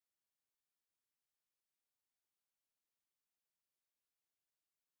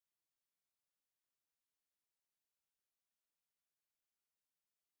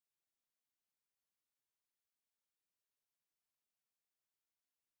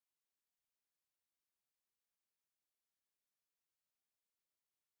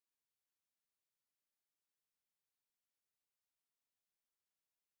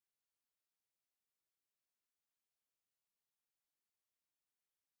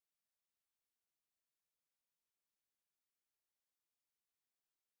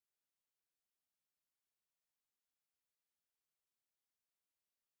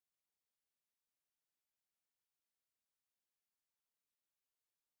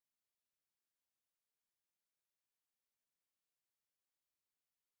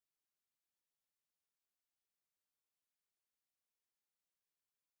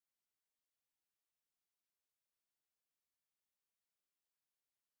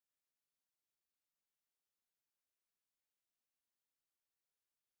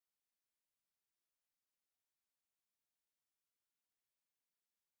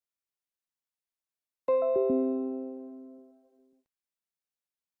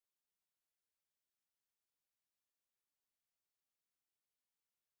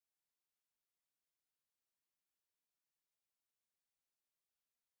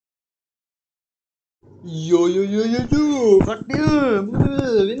Yo, කට්ටිය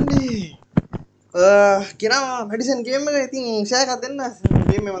වෙන්නේ කියනවා මෙඩිසන් ගේම් එක ඉතින් ෂෙයා එකක් දෙන්න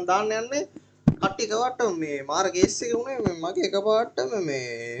ගේම් එක මම දාන්න යන්නේ කට්ටිය එකපාරට මේ මාර කේස් එක උනේ මගේ එකපාරටම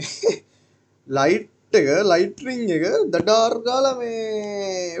මේ ලයිට් රින් එක දඩාර් ගාලා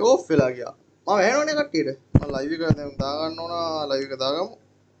මේ ඕෆ් වෙලා ගියා මම ඇහෙනවනේ කට්ටියට මම ලයිව් එක දැන් දාගන්න ඕන ලයිව් එක දාගමු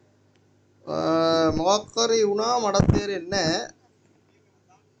මොකක් හරි වුණා මටත් තේරෙන්නේ නැහැ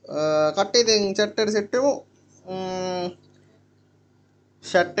කට්ටිය දැන් chat එකට සෙට් වෙමු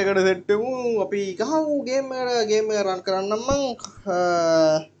chat එකට සෙට් වෙමු අපි ගහමු ගේම් එක රන් කරන්නම් මං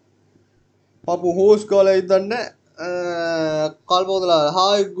පපු හෝස් කාලා ඉදන්නේ කල්පෝදලා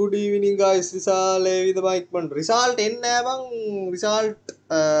hi good evening guys විශාලේ විදමා ඉක්මන් රිසල්ට් එන්නේ නැහැ බං රිසල්ට්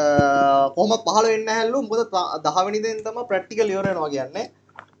කොහොමද 15 වෙන්නේ නැහැලු මොකද 10 වෙනි දින තමයි ප්‍රැක්ටිකල් ඉවර වෙනවා කියන්නේ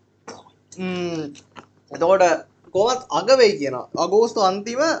එතකොට කොහොමත් අග වෙයි කියනවා අගෝස්තු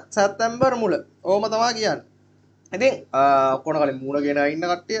අන්තිම සැප්තැම්බර් මුල ඕම තමයි කියන්නේ ඉතින් කොන කලින් මූණ ගෙන ඉන්න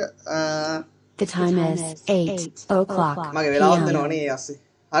කට්ටිය The time is 8 o'clock. මගේ වෙලාවත් වෙනවනේ ඇස්සේ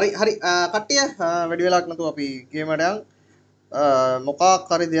හරි කට්ටිය වැඩි වෙලාවක් නැතුව අපි ගේමට යන් මොකක්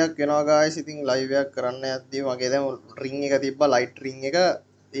හරි දෙයක් වෙනවා guys ඉතින් ලයිව් එකක් කරන්න යද්දී මගේ දැන් රින් එක තිබ්බා ලයිට් රින් එක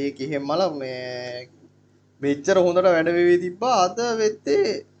ඒක එහෙමල මේ මෙච්චර හොඳට වැඩ වෙවි තිබ්බා අද වෙත්තේ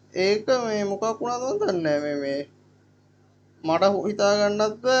ඒක මේ මොකක් වුණාද දන්නේ නැහැ මේ මට හිතා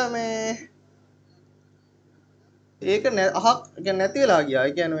ගන්නත් බෑ මේ ඒක අහක් නැති වෙලා ගියා.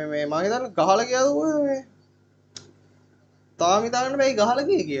 ඒ කියන්නේ මේ මම හිතන්නේ ගහලා ගියාද කොහෙද මේ? තාම හිතාගන්න බෑ ගහලා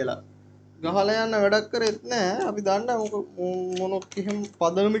ගියේ කියලා. ගහලා යන්න වැඩක් කරෙත් නෑ. අපි දන්නේ මොන කිසිම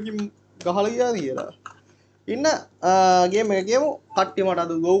පදනමකින් ගහලා ගියාද කියලා. ඉන්න ගේම් එක ගියමු. කට්ටිය මට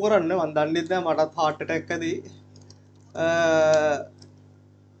අද උදව් කරන්න මම දන්නේ නැහැ මටත් heart attack ඇදී.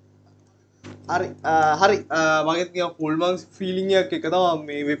 හරි මගෙත් නිකන් full months feeling එකක් එක තමයි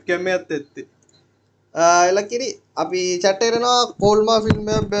මේ webcam එකත් ඇත්තේ. එලකිරි අපි chat එකට යනවා කොල්මා ෆිල්ම්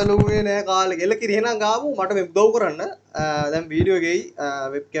එක බැලුවේ නෑ කාලෙක. එලකිරි එහෙනම් ගාමු මට මේ උදව් කරන්න. දැන් වීඩියෝ එකයි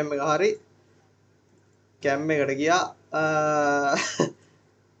වෙබ්කැම් එක හරි කැම් එකට ගියා.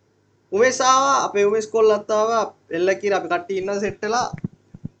 උමේස් ආවා අපේ උමේස් කොල්ලත් ආවා. එලකිරි අපි කට්ටිය ඉන්න සෙට් වෙලා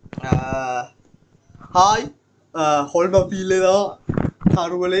හායි හොල්මා ෆීල් එක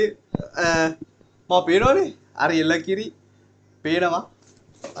කරුවලේ මම පේනවනේ. හරි එලකිරි පේනවා.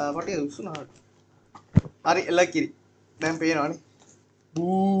 පටිය උස්සුනාට හරි එලකිරි දැන් පේනවනේ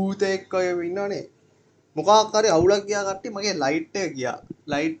භූතෙක් වගේ ඉන්නවනේ මොකක් හරි අවුලක් ගියා කට්ටිය මගේ ලයිට් එක ගියා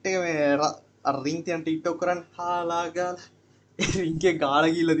ලයිට් එක මේ අර රින් තියන ටික්ටොක් කරන් හාලා ගාලා ඒ රින් එක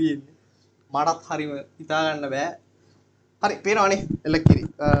ගාලා ගිහලා තියෙන්නේ මටත් හරිම හිතා ගන්න බෑ හරි පේනවනේ එලකිරි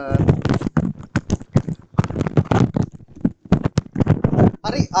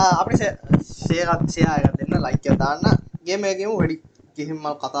හරි අපිට ෂෙයා එකක් දෙන්න ලයික් එකක් දාන්න ගේම් එක ගෙමු වැඩි කිසිම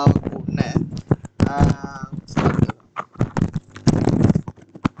කතාවක් නෑ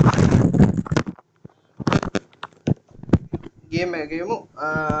ගේම් එක ගෙමු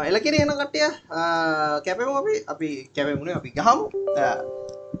එලකිරි එන කට්ටිය කැපෙමු අපි කැපෙමුනේ අපි ගහමු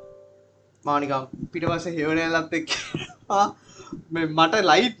මානිකම් පිටපස්සේ හේවණල්ලත් එක්ක මේ මට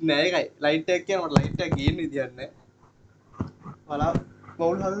ලයිට් නෑ ඒකයි ලයිට් එකක් කියන මට ලයිට් එකක් ගේන්න විදියක් නෑ බලා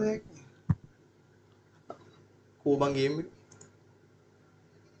බවුල් හදන්නේ කොබන් ගේම් එක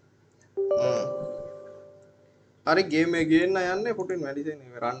හරි ගේම් එක ගේන්න යන්නේ පුටින් වැඩි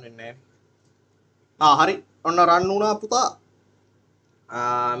දෙන්නේ රන් වෙන්නේ නැහැ හරි ඔන්න රන් වුණා පුතා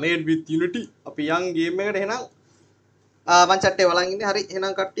made with unity අපි යන් ගේම් එකට එහෙනම් මං chat එකේ බලන් ඉන්නේ හරි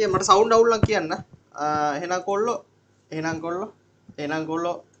එහෙනම් කට්ටිය මට සවුන්ඩ් අවුල් නම් කියන්න එහෙනම්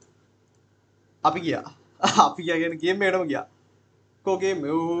කොල්ලෝ අපි ගියා කියන්නේ ගේම් එකටම ගියා කෝ ගේම්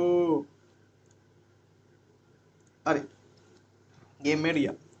හරි ගේම් එකට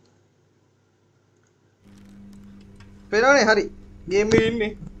ගියා පේනවනේ හරි ගේම් එකේ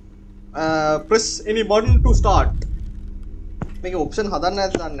ඉන්නේ press any button to start මේක ඔප්ෂන් හදන්න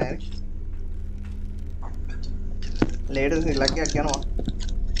නැද්ද දන්නේ නැහැ latency lag එකක් යනවා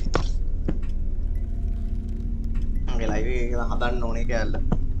මගේ ලයිව් එක හදන්න ඕනේ කෑල්ල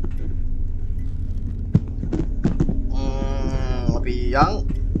අපි යන්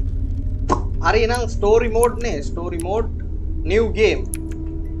හරි නම් story mode නේ story mode new game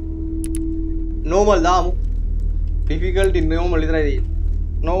normal දාමු difficulty normal විතරයි තියෙන්නේ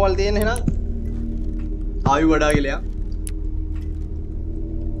normal තියෙන එහෙනම් ආයු වඩා කියලා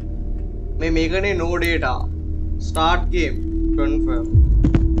මේකනේ no data start game confirm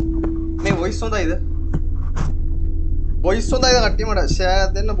මේ voice හොඳයිද කට්ටිය මට share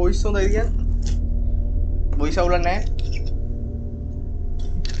එකක් දෙන්න voice හොඳයිද කියන්නේ voice අවුලක් නැහැ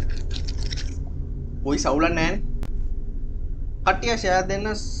voice අවුලක් නැහැ කට්ටිය share දෙන්න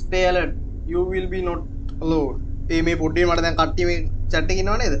stay alert you will be not alone. මේ පොඩ්ඩේ මට දැන් කට්ටිය මේ chat එකේ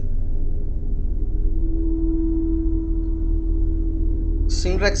ඉන්නව නේද?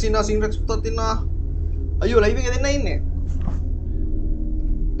 Sinrex පුතත් ඉන්නවා. අයියෝ ලයිව් එකේ දෙන්න ඉන්නේ.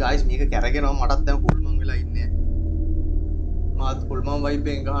 guys මේක කැරගෙනවා මටත් දැන් කුල්මන් වෙලා ඉන්නේ. මාත් කුල්මන් වයිබ්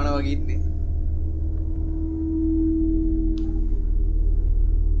එකෙන් ගහනවා වගේ ඉන්නේ.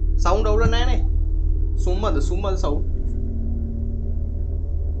 sound අවුල නැහැ නේ. සුම්මද sound.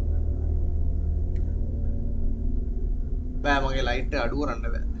 බෑ මගේ ලයිට් එක අඩු කරන්න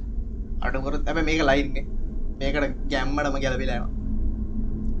බෑ. අඩු කරත් හැබැයි මේක ලයිට් නේ. මේකට ගැම්මඩම ගැලවිලා යනවා.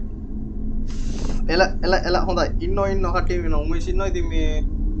 එල හොඳයි. ඉන්න කට්ටිය වෙනවා. උමේෂ් ඉන්නවා. ඉතින් මේ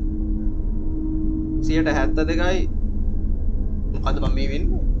 172යි මොකද මම මේ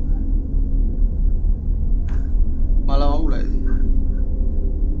වෙන්නේ? මල වුණා.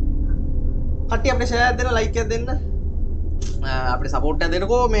 කට්ටිය අපිට ෂෙයාර් දෙන්න ලයික් එකක් දෙන්න. අපිට සපෝට් එකක්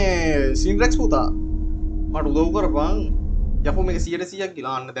දෙන්නකෝ මේ සින්රෙක්ස් පුතා. මට උදව් කරපන්. යකෝ මේක 100%ක්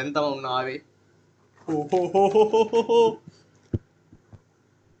ගිලා අන්න දැන් තමයි උන්න ආවේ.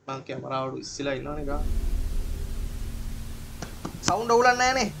 මං කැමරාවට ඉස්සෙලා ඉන්නවනේ ගා. සවුන්ඩ් අවුලක්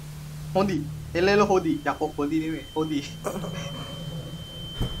නැහැ නේ. හොඳි. එල හොදි. යකෝ හොදි නෙමෙයි. හොදි.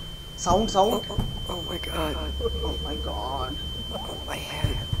 sound Oh my god. Oh my god. Oh my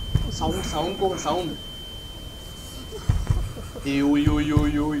head. sound ko sound. Yo.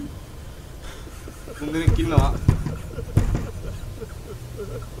 මුන්දෙනෙක් ඉන්නවා.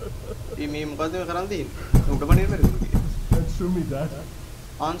 මේ මොකද මේ කරන් තියෙන්නේ? උඩ පනින්න බැරිද? Answer me that.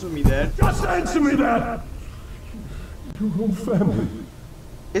 Answer me that. Just answer me that. Your own family.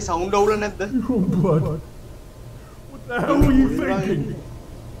 A sound අවුල නැද්ද? Your own blood. What the hell were you thinking?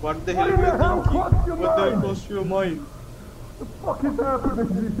 What the hell were you thinking? What the hell crossed your mind? What the fuck is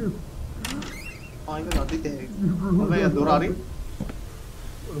happening to you? ආයෙත් නැති තේ. ඔබේ දොරාරි.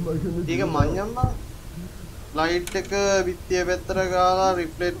 What am I gonna do? ඒක මඤ්ඤම් බා. Light එක විත්තිය පැත්තට ගාලා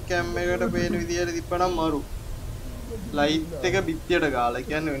reflect කැම් එකට පේන විදියට තිබ්බනම් මාරු. ලයිට් එක විත්තියට ගාලා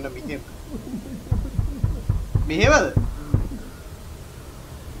කියන්නේ වෙන මෙහෙම. මෙහෙමද?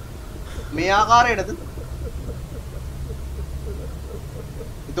 මේ ආකාරයටද?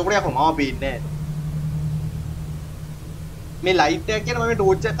 එතකොට යකෝ මාව පේන්නේ නැහැ. මේ ලයිට් එක කියන මම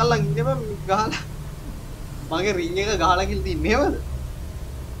ටෝච් එකක් අල්ලන් ඉන්නේ මම ගහලා. මගේ රින් එක ගහලා කියලා තින්නේ නේද?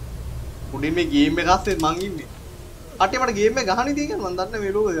 උඩින් මේ ගේම් එක අස්සේ මං ඉන්නේ. අටේ මට ගේම් එක ගහන්න ඉතින් මම දන්නේ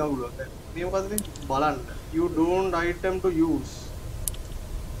මේ ලෝකේ යවුලුවක් දැන්. මේ මොකද මේ බලන්න. You don't item to use.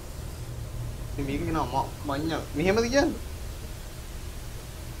 මේක කියනවා මඤ්ඤා. මෙහෙමද කියන්නේ?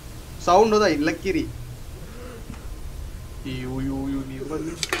 sound හොදයි ඉල්ලකිරි. You never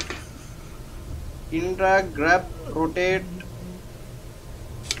interact, grab, rotate.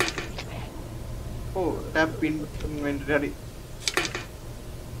 Oh, tap inventory.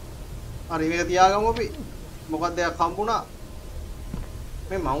 හරි මේක තියාගමු අපි. මොකක්ද යක් හම්බුණා?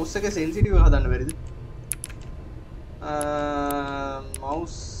 මේ mouse එකේ sensitivity එක හදන්න බැරිද?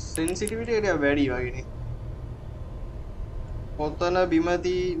 mouse sensitivity එක වැඩි වගේනේ. කොතන බිම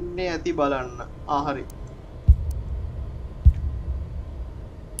තින්නේ ඇති බලන්න. හරි.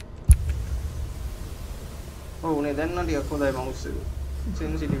 ඔව් නේ දැන් නම් ටිකක් හොඳයි mouse එක.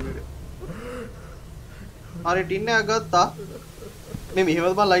 sensitivity එක. හරි ටින් එක ගත්තා. මේ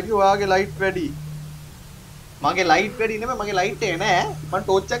මෙහෙමද බං ලයිට් එක ඔයාගේ ලයිට් වැඩි. මගේ ලයිට් වැඩි නෙමෙයි මගේ ලයිට් එක නෑ. මම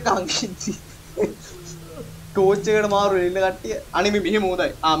ටෝච් එක ගහන් ඉන්නේ. ටෝච් එකට මාරු වෙන්න කට්ටිය. අනේ මේ මෙහෙම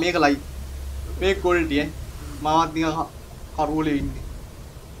හොඳයි. මේක ලයිට්. මේක ක්වොලිටි ඈ. මාවත් නිකන් කරුවලේ ඉන්නේ.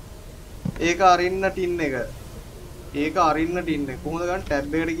 ඒක අරින්න ටින් එක. කොහොමද ගන්න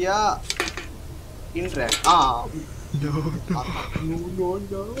ටැබ් එකට ගියා interact. No.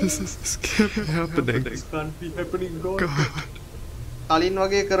 This can't be happening. This can't be happening, God. God. කලින්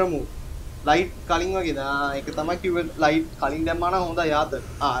වගේ කරමු. ලයිට් කලින් වගේ දා ඒක තමයි කිව්වේ ලයිට් කලින් දැම්මා නම් හොඳයි ආත.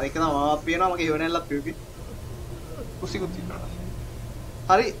 ඒක තමයි මම පේනවා මගේ හේවණල්ලත් පියුකේ. කුසිකුත් ඉන්නවා.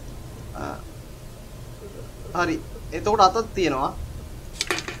 හරි. හරි. එතකොට අතක් තියෙනවා.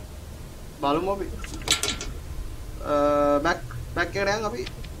 බලමු අපි. බෑක් එකට යන් අපි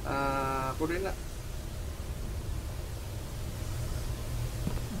පොඩින්න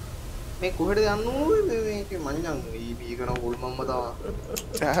මේ කොහෙද යන්න ඕනේ මේකේ මංජන් ඊබී කරන උල් මම්ම තා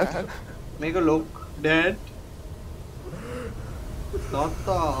Dad? මේක ලොක් ඩැඩ්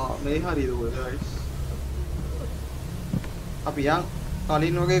තාත්තා මේ හරියද ඔය ගයිස් අපි යන්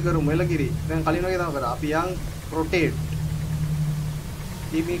කලින් වගේ කරමු එලගිරි දැන් කලින් වගේ තමයි කරා අපි යන් රොටේට්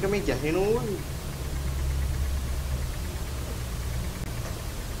මේක මේ ගැහෙනවා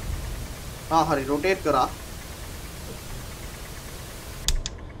හරි රොටේට් කරා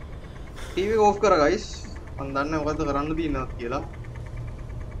टीवी ऑफ करा गाइस මම දන්නේ මොකද්ද කරන්න තියෙනවද කියලා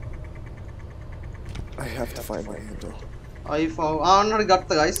I have to find my handle. I found ආන්නට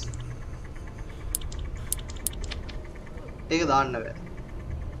ගත්ත guys. ඒක දාන්න බෑ.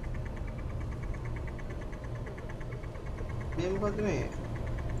 මේ මොකද්ද මේ?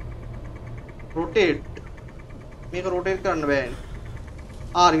 rotate. මේක rotate කරන්න බෑනේ.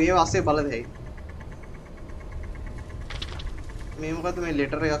 ආරි මේව ASCII බලද හැයි. මේ මොකද්ද මේ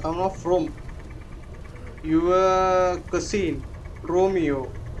letter එක තමයි from your cousin Romeo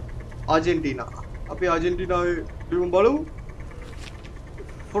Argentina. අපි ආජෙන්ටිනාවේ ලියමු බලමු.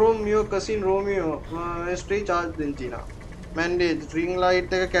 From your cousin Romeo straight Argentina. Mandate ring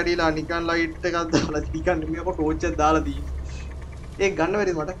light එක කැඩිලා නිකන් light එකක් දාලා නිකන් මේක torch එකක් දාලා තියෙන්නේ. ඒක ගන්න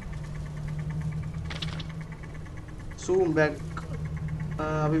බැරිද මට? zoom back.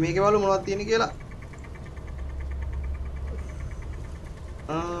 අපි මේකේ බලමු මොනවද තියෙන්නේ කියලා.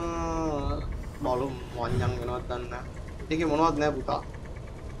 බලමු වඤ්ඤම් වෙනවද දන්නේ නැහැ. ඒකේ මොනවද නැහැ පුතා.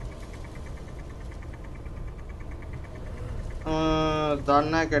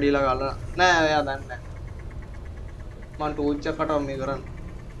 දන්න කැඩිලා ගන්න නෑ එයා දන්නේ මම ටෝච් එකකට මේ කරන්නේ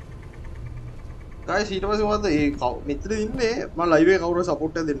guys ඊට පස්සේ මොකද්ද ඒ මෙතන ඉන්නේ මම ලයිව් එකේ කවුරු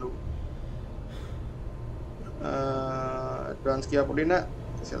සපෝට් එකක් දෙන්නකෝ ඇඩ්වාන්ස් කියා පොඩි නේ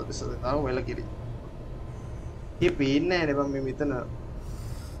ඉතින් බෙස්ස දෙනවා වෙල කිරි මේ පේන්නේ නැහැ නේ මම මේ මෙතන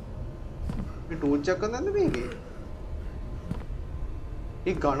මේ ටෝච් එකක් ගන්නද මේකේ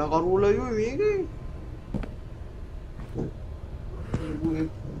ඒ ඝන කරුවලයෝ මේකේ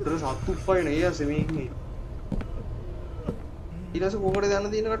terus satu poin ya seminggu. Ida se kokade danna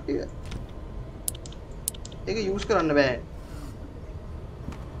dina kattiya. Eka use karanna bෑ.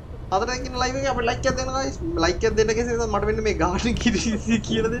 අදට ඉන්න live එකේ අපිට like එකක් දෙන්න guys. like එකක් දෙන්න කෙසේ මට වෙන්නේ මේ garden කිරි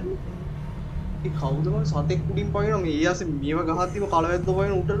කියලා දෙන්න. ඒ කවුද මම සතෙක් උඩින් පයින්නවා මේ ඊයසේ මේව ගහද්දිම කලවැද්දෝ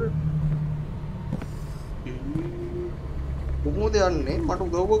පයින් උඩට. කොහොමද යන්නේ? මට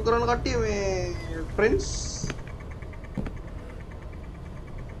උදව් කරන්න කට්ටිය මේ friends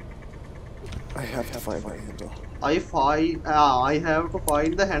I have to find my handle. I have to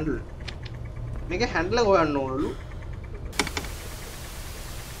find the handle. මේක handle එක හොයන්න ඕනලු.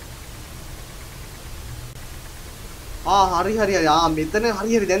 හරි. මෙතන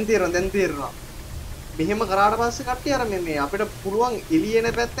හරි දැන් තේරෙනවා. මෙහෙම කරාට පස්සේ කට්ටිය අර මේ අපිට පුළුවන් එළියන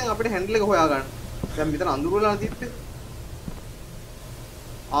පැත්තෙන් අපිට handle එක හොයා ගන්න. දැන් මෙතන අඳුර වෙලා තිබ්බේ.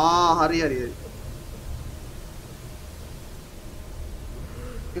 හරි.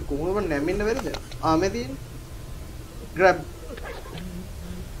 ये कोहणो पर नैमिन वेरिද මේ තියෙන grab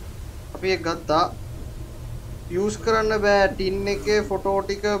අපි ඒක ගත්තා use කරන්න බෑ tin එකේ ෆොටෝ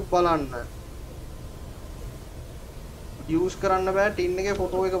ටික බලන්න use කරන්න බෑ tin එකේ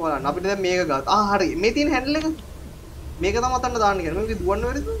ෆොටෝ එක බලන්න අපිට දැන් මේක ගත්තා හරි මේ තියෙන හැන්ඩල් එක මේක තමයි අතන්න දාන්න කියන්නේ මේක දුවන්න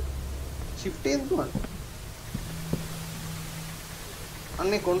වෙරිද shift එකෙන් දුවන්න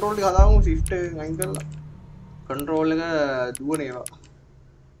අන්නේ control ටික හදාගමු shift එකෙන් අයින් කරලා control එක දුවන ඒවා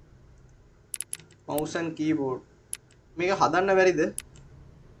mouse and keyboard මේක හදන්න බැරිද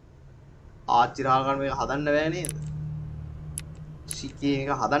ආච්චිරා ගන්න මේක හදන්න බෑ නේද සිකේ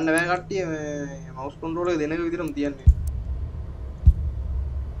එක හදන්න බෑ කට්ටිය මේ mouse control එක දෙන එක විදිහටම තියන්නේ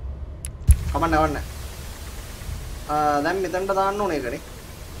කමන්න නවන්න දැන් මෙතනට දාන්න ඕනේ ඒකනේ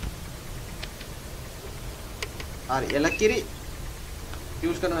හරි එලකිරි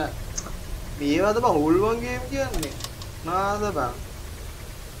use කරන මේවද බං හොල්වන් ගේම් කියන්නේ නාද බං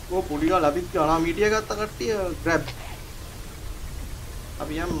वो पुलिया लबित के अना मीडिया का तकट्टी ग्रैब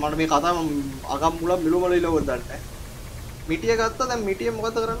अब यहाँ मर में खाता आगा मुला मिलो मले लोग दर्द है मीडिया का आता है मीडिया मुका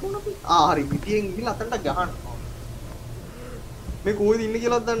तो करना ना हरी मीडिया इंगिल आता है क्या मैं कोई दिन के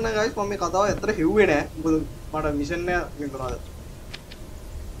लिए दर्द ना गाइस मम्मी खाता है इतना हेवी है मरा मिशन ने निकला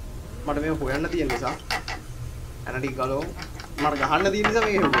मरा में होया ना दिया निशा एनाटी गालो मरा गहान ना दिया निशा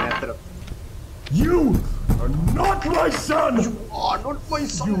में हेवी है इतना You are not my son! You are not my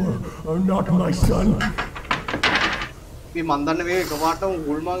son! You are not my son! මේ මන් දන්නේ මේ එකපාරටම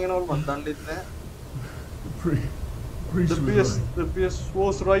ගුල්මාගෙන වල මන් දන්නේ නැහැ. The PS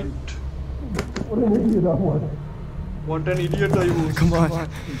was right. What an idiot I was. What an idiot I was. Come on.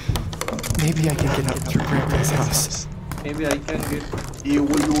 Maybe I can get out through Grandpa's house. Maybe I can get.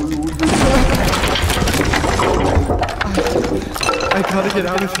 I gotta get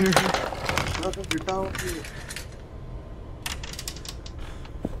out of here.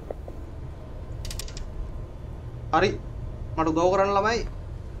 හරි මට උදව් කරන්න ළමයි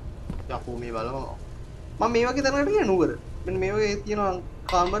යකෝ මේ බලමු මම මේ වගේ තැනකට ගියා නුවර මෙන්න මේ වගේ තියෙනවා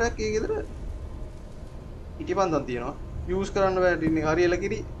කාමරයක් ඒ ගෙදර ඉටිපන්දම් තියෙනවා යූස් කරන්න බෑ ඉන්නේ හරි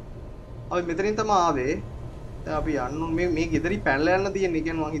එලකිරි අපි මෙතනින් තමයි ආවේ දැන් අපි යන්න මේ ගෙදරි පැනලා යන්න තියෙන්නේ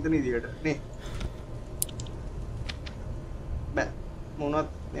කියන්නේ මං හිතන විදියට නේ බෑ මොනවත්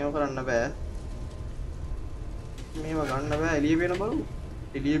මේව කරන්න බෑ මේව ගන්න බෑ එළිය පේන බලමු.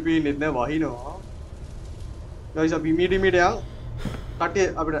 එළිය පේන්නේ නැහැ වහිනවා. guys අපි ඉමීඩියට් යන් කට්ටිය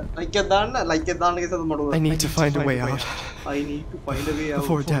අපිට ලයික් එකක් දාන්න ලයික් එකක් දාන්න කියලා මට I need to find a way out I need to find a way out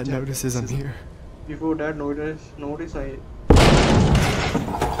before Dad notices I'm here. Before Dad notice I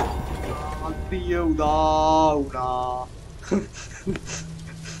අත්තිය උදා වුණා.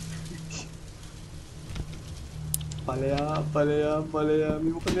 ඵලයා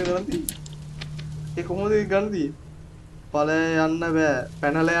මේ මොකද කරන්නේ? ඒ කොහොමද ගන්නදී? ඵලය යන්න බෑ.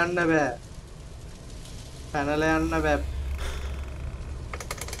 පැනලා යන්න බෑ.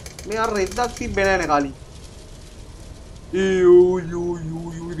 මේ අර රෙද්දක් තිබ්බේ නෑනේ කලින්.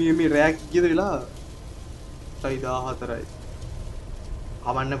 යූ මේ රෑක් කීයද වෙලා? 14යි.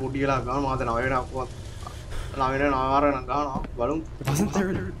 කමන්න පොඩි වෙලා ගන්න මාත 9 වෙනක්වත් 9 වෙන ආරණ ගන්නවා බලමු. Wasn't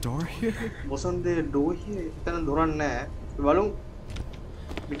there a door here? Wasn't there a door here? එතන දොරක් නෑ. බලමු.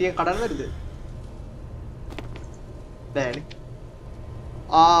 පිටියෙන් කඩන්න බැරිද? බෑනේ.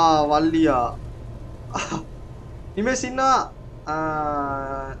 වල්ලියා. නිමෙස් ඉන්නවා.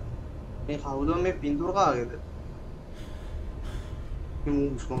 මේ කවුද මේ පින්තූර කාගේද? මේ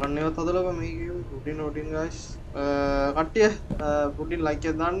මුස්ම ගන්නවත් හදලා මේ රුටින් guys. කට්ටිය රුටින් ලයික්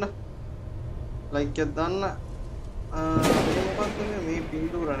එකක් දාන්න. ලයික් එකක් දාන්න. මේ මොකක්ද මේ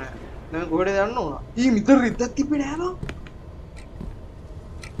පින්තූර නෑ. දැන් කොහෙද යන්න ඕන? ඊ මිතර රිද්දක් තිබ්බේ නෑ බං.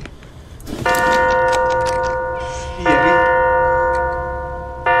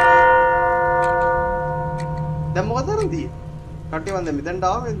 දැන් මොකද කරන්නේ? කට්ටිය මන් දැන් මෙතනට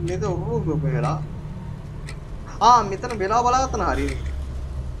ආවා මේක උරුරු වෙලා. මෙතන වෙලා බලාගත්තා නා හරියනේ.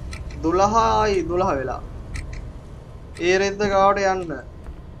 12යි 12 වෙලා. ඒ රෙද්ද ගාවට යන්න.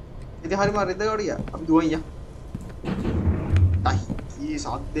 ඉතින් හරිම රෙද්ද ගාවට ගියා. අපි දුවන් යා. ඊ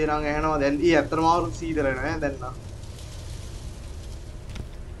සද්දේ නම් ඇහෙනවා දැන්. ඊ ඇත්තටම ආවරු සීතල නෑ දැන් නා.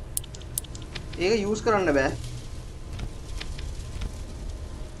 ඒක යූස් කරන්න බෑ.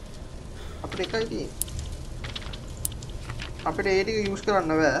 අපිට එකයි තියෙන්නේ. අපිට ඒ ටික යූස්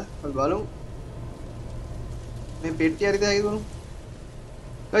කරන්න බෑ. අපි බලමු. මේ පෙට්ටිය හරිද හැදුණු.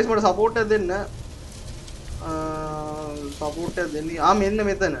 guys මට සපෝට් එකක් දෙන්න. සපෝට් එකක් දෙන්න. මෙන්න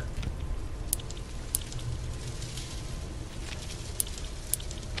මෙතන.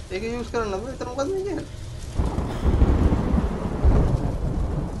 ඒක යූස් කරන්න බෑ. එතන මොකද මේ කියන්නේ?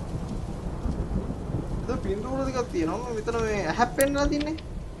 ඒක පින්තූර ටිකක් තියෙනවා. මෙතන මේ ඇහක් පෙන්නලා තින්නේ.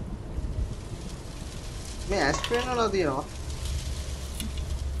 මේ ඇස් පෙන්නලා තියෙනවා.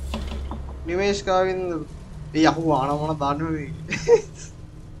 නිමේෂ් කාවින්ද යහු ආනමන දාන්න මේ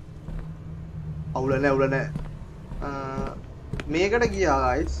අවුල නෑ මේකට ගියා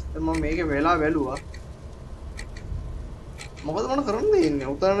guys මම මේකේ වෙලා බැලුවා මොකද මම කරන්න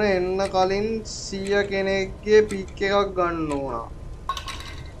ඉන්නේ උතන එන්න කලින් 100 කෙනෙක්ගේ පික් එකක් ගන්න ඕන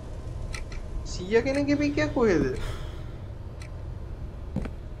 100 කෙනෙක්ගේ පික් එකක් කොහෙද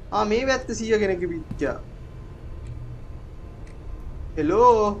මේ වැත්තේ 100 කෙනෙක්ගේ පික් එක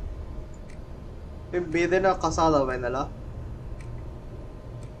හෙලෝ මේ දෙන කසාද වෙන්නලා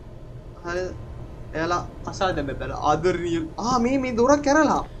හරි එයාලා කසාද බැලලා ආදරණීය මේ දොරක්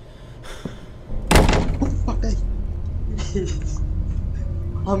කැරලා පටයි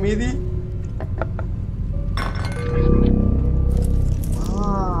මේදී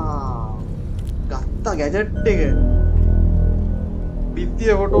ගත්තා ගැජට් එක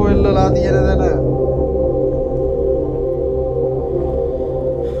පිටියේ ෆොටෝ එල්ලලා තියෙන දන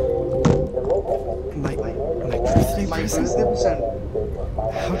My birthday present.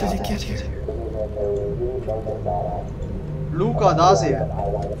 How did it get here? Luca, that's it.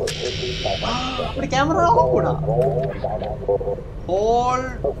 Apni camera off kuda. Hold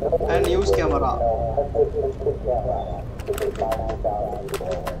and use camera.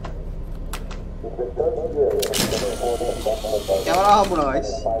 Camera off kuda guys.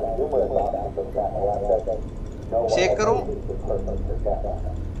 Shake karo.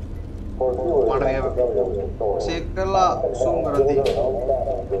 මට මේක ෂේක් කරලා zoom කරලා තියෙනවා.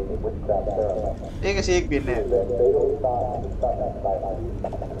 ඒක ෂේක් වෙන්නේ නැහැ.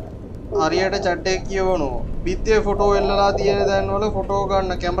 හරියට chat එක කියවනවා. පිටියේ ෆොටෝ එල්ලලා තියෙන දැන් වල ෆොටෝ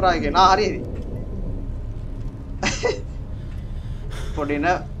ගන්න කැමරා එකේ. හරියද? පොඩින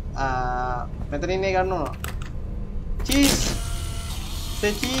මෙතන ඉන්නේ ගන්න ඕන. චීස්.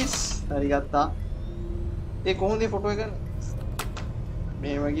 සේ චීස්. හරි ගත්තා. ඒ කොහොමද ෆොටෝ එක ගන්න?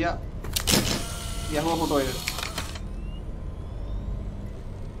 මෙහෙම ගියා. යහුව ෆොටෝ එක.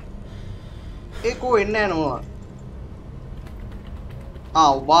 ඒකෝ එන්නේ නැහැ නෝ.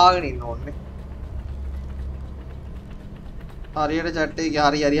 උබාගෙන ඉන්න ඕනේ. හරියට chat එකේ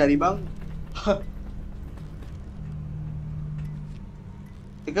හරි බං.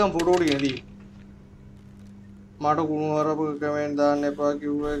 එකම ෆොටෝ ටික නෙදී. මට කුණු හරප කමෙන්ට් දාන්න එපා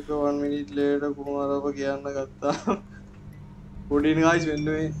කිව්ව එක 1 minute later කුණු හරප කියන්න ගත්තා. පොඩි guys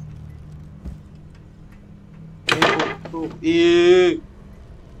වෙන්නේ මේ ෆොටෝ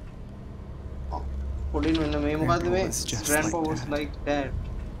පොඩි වෙන මේ මොකද්ද මේ grandpa was like that.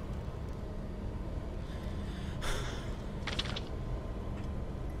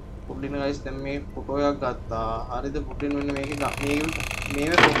 පොඩි guys දැන් මේ ෆොටෝ එකක් ගත්තා. හරිද පොඩි වෙන මේකේ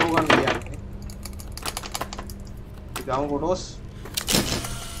මේ ෆොටෝ ගන්න කියන්නේ. ගාම ෆොටෝස්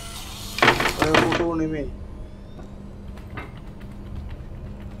ඔය ෆොටෝ නෙමෙයි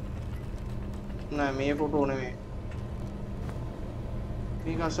නෑ මේ ෆොටෝ නෙමෙයි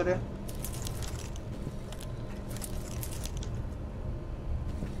මේක අසරය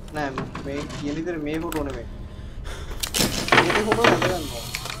නෑ මේ කියන විදිහට මේ ෆොටෝ නෙමෙයි මේකේ ෆොටෝ හද ගන්නවා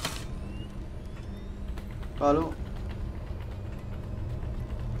බලමු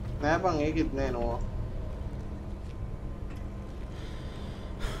නෑ බං ඒකෙත් නෑ නෝ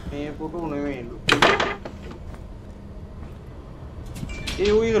මේ ෆොටෝ නෙමෙයිලු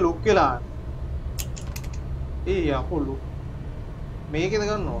ඒ උයික ලොක් වෙලා ඒ යකෝ මේකද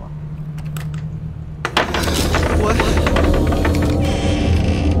ගන්නවා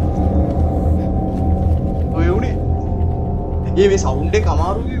ඔය උනේ මේ සවුන්ඩ් එක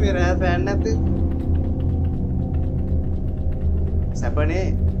අමාරුයි මේ රෑ ෆෑන් නැත්තේ සැපනේ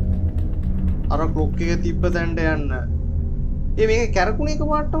අර ක්ලොක් එක තිබ්බ තැනට යන්න මේක කැරකුණ එක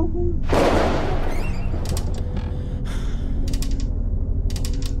පාට උකුන්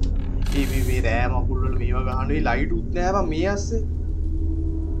මේ රෑ මකුල් වල මේවා ගහන්න වෙයි ලයිට් උත් නෑ බං මේ ඇස්සේ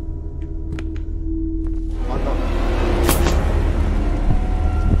මට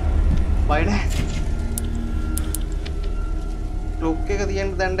බය නෑ ක්ලොක් එක තියෙන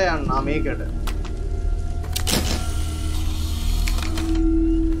තැනට යන්න මේකට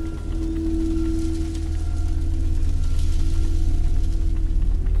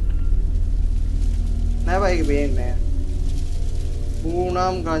ඒක පේන්නේ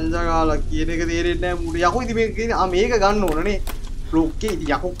ඌනම් ගංජා ගාලා කියන එක තේරෙන්නේ නැහැ මූට යකෝ ඉතින් මේක මේක ගන්න ඕනනේ ක්ලොක් එක ඉතින්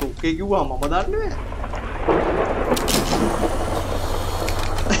යකෝ ක්ලොක් එක කිව්වා මම දන්නේ නැහැ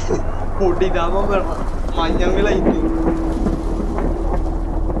පොඩි දාම මඤ්ඤම් වෙලා ඉන්නේ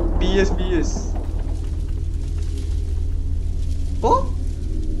PS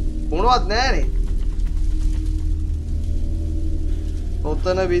මොනවත් නැහනේ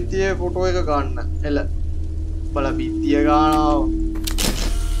ඔතන බිත්තියේ ෆොටෝ එක ගන්න එල බල බිත්තිය ගන්නවා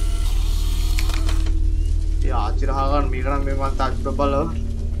ආචිරහ ගන්න මේක නම් මේ මන් තාජ් බල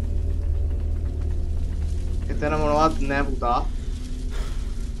එතන මොනවත් නැහැ පුතා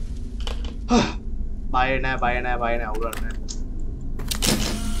බය නැහැ අවුලක් නැහැ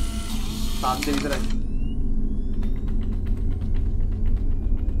සාන්ති විතරයි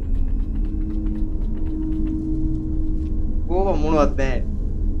ඕක මොනවත් නැහැ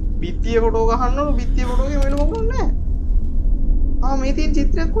බිත්තිය ෆොටෝ ගහන්න ඕන බිත්තිය ෆොටෝ එකේ වෙන මොකක්ද නැහැ මේ තියෙන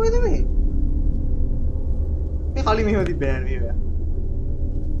චිත්‍රයක් කොහෙද මේ කලින් මෙහෙම තිබ්බේ නෑ මේවා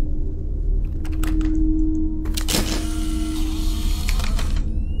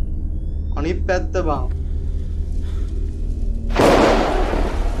අනිත් පැත්ත බං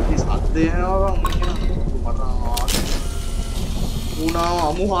මේ සද්ද එනවා බං මට උනාව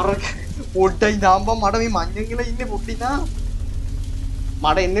අමු හරක පොඩ්ඩයි දාම් බං මට මේ මඤ්ඤන් කියලා ඉන්නේ පොඩ්ඩි නා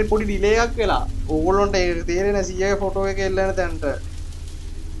මට එන්නේ පොඩි ඩිලේ එකක් වෙලා ඕගොල්ලන්ට තේරෙන්නේ 100ගේ ෆොටෝ එක එල්ලන තැනට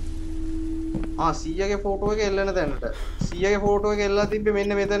 100ගේ ෆොටෝ එක එල්ලන තැනට 100ගේ ෆොටෝ එක එල්ලලා තිබ්බේ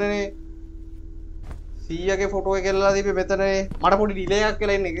මෙන්න මෙතනනේ 100ගේ ෆොටෝ එක එල්ලලා තිබ්බේ මෙතනනේ මට පොඩි ඩිලේ එකක්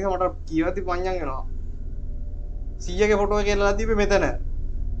වෙලා ඉන්නේ ඒක මට කියවති පඤ්ඤම් වෙනවා 100ගේ ෆොටෝ එක එල්ලලා තිබ්බේ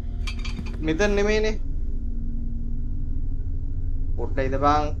මෙතන නෙමෙයිනේ පොඩ්ඩයිද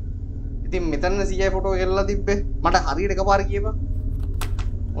බං ඉතින් මෙතන 100ගේ ෆොටෝ එක එල්ලලා තිබ්බේ මට හරියට එකපාර කියපන්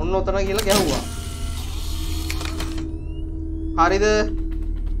ඔන්න ඔතන කියලා ගැහුවා හරිද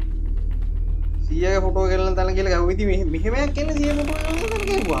 100ගේ ෆොටෝ එක එල්ලන තැන කියලා ගැහුවා ඉතින් මෙහෙම එකක් එන්නේ 100 ෆොටෝ එක එල්ලන තැන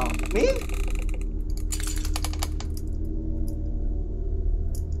ගැහුවා මේ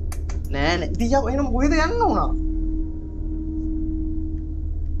නෑ ඉතින් එහෙනම් කොහෙද යන්න උනා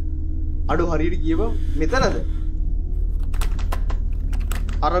අඩු හරියට කියපන් මෙතනද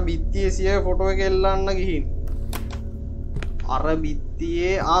අර බිත්තියේ 100ගේ ෆොටෝ එක එල්ලන්න ගිහින් අර බිත්තියේ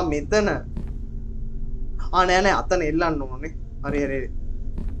මෙතන නෑ අතන එල්ලන්න ඕනේ හරි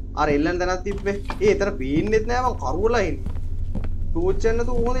අර එල්ලන්න තැනක් තිබ්බේ එතන පේන්නෙත් නෑ මං කරුවලා ඉන්නේ ටෝච් එක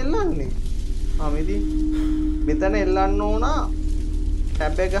නතු ඕන එල්ලන්නේ මෙතන එල්ලන්න ඕන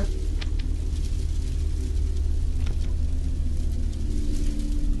ටැබ් එක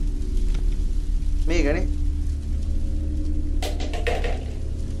මේකනේ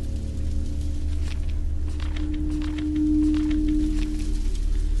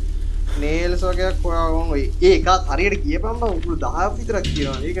nails වගේක් හොයාගන්න ඔය ඒක හරියට කියපම් බං උකුළු 10ක් විතරක්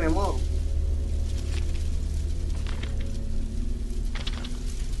කියනවා ඒක නෙම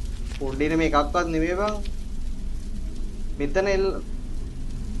පොඩ්ඩේ මේකක්වත් නෙමෙයි බං මෙතන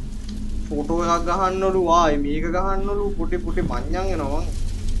ෆොටෝ එකක් ගහන්නලු ආයි මේක ගහන්නලු පොඩි පොඩි මඤ්ඤං එනවා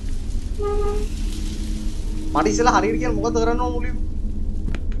මට ඉස්සෙල්ලා හරියට කියන්න මොකද කරන්න ඕන මුලින්ම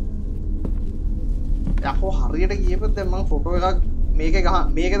යකෝ හරියට කියපොත් දැන් මම ෆොටෝ එකක්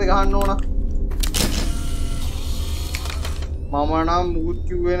මේකද ගහන්න ඕන මම නම් මුකුත්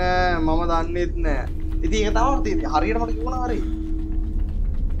කිව්වේ නෑ මම දන්නෙත් නෑ ඉතින් ඒක තමයි තියෙන්නේ හරියට මට කිව්වනා හරි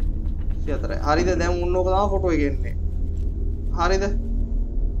 34 හරිද දැන් උන්නෝක තමයි ෆොටෝ එක එන්නේ හරිද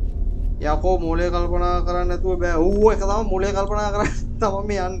යකෝ මොලේ කල්පනා කරන්න නැතුව බෑ ඌ එක තමයි මොලේ කල්පනා කරන්න තමයි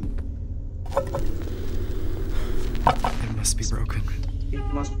මේ යන්නේ It must be broken. It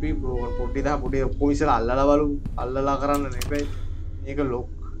must be broken. පොඩි දා පොඩි ඔක්කොම ඉස්සලා අල්ලලා බලමු. අල්ලලා කරන්න නෙවෙයි. මේක ලොක්.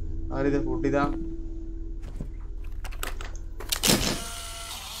 හරිද පොඩි දා.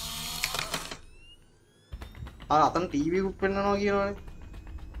 අතන ටීවී එකක් පෙන්නනවා කියනවනේ.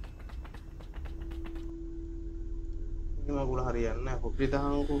 මේක මගුල හරියන්නේ නැහැ. පොඩි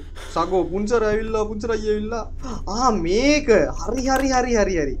දාහංකෝ. සගෝ පුංචර ඇවිල්ලා පුංචර අයියා ඇවිල්ලා. මේක. හරි.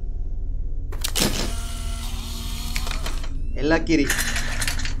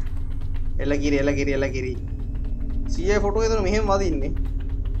 එලකිරි සීයේ ෆොටෝ එක මෙහෙම වදින්නේ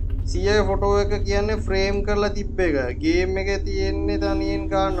සීයේ ෆොටෝ එක කියන්නේ ෆ්‍රේම් කරලා තිබ්බ එක ගේම් එකේ තියෙන්නේ තනියෙන්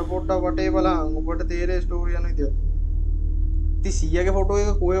ගන්න පොඩ්ඩක් වටේ බලන්න ඔබට තේරෙයි ස්ටෝරි යන විදිය ඉතින් සීයාගේ ෆොටෝ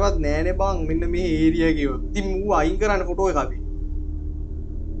එක කොහෙවත් නෑනේ බං මෙන්න මේ ඒරියා එකේ ඉතින් මූ අයින් කරන්න ෆොටෝ එක අපි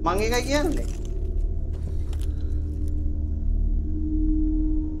මං එකයි කියන්නේ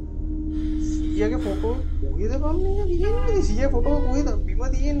සීයාගේ ෆොටෝ කොහෙද බම් මේ තියෙන්නේ සීයා ෆොටෝ කොහෙද බිම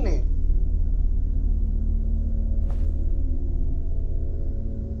තියෙන්නේ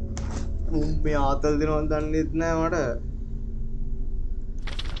මේ ආතල් දෙනවද දන්නෙත් නෑ මට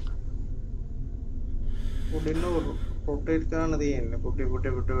පොඩ්ඩෙන්න රොටේට් කරන්න තියෙන්නේ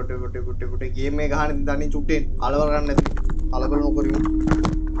පොඩ්ඩේ ගේම් එක ගහන්න දන්නේ චුට්ටෙන් අලවර ගන්න නැති අලවර නොකරිමු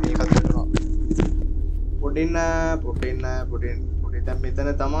මේකත් දෙනවා පොඩ්ඩෙන්න දැන් මෙතන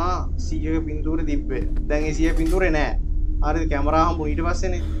තමා 100ක පින්තූරේ තිබ්බේ. දැන් ඒ 100 පින්තූරේ නෑ. හරිද කැමරා හම්බුන ඊට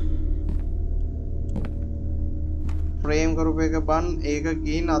පස්සේනේ. ෆ්‍රේම් කරපු එක බන් ඒක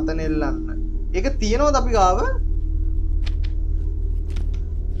ගිහින් අතන එල්ලන්න. ඒක තියනවද අපි ගාව?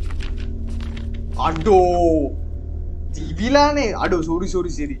 අඩෝ. තිබිලානේ. අඩෝ සෝරි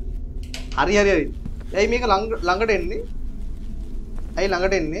සිරි. හරි. ඇයි මේක ළඟට එන්නේ?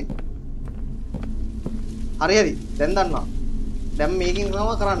 හරි. දැන් දන්නවා. දැන් මේකෙන්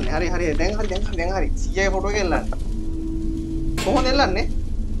තමයි කරන්නේ. හරි. දැන් හරි. 100ගේ ෆොටෝ එක එල්ලන්නේ. කොහොමද එල්ලන්නේ?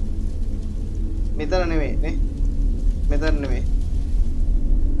 මෙතන නෙමෙයි නේ.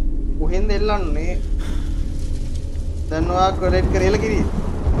 කොහෙන්ද එල්ලන්නේ? දැන් ඔයා ක්ලික් කරේලා කිරි.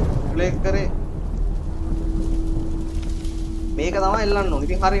 ක්ලික් කරේ. මේක තමයි එල්ලන්න ඕනේ.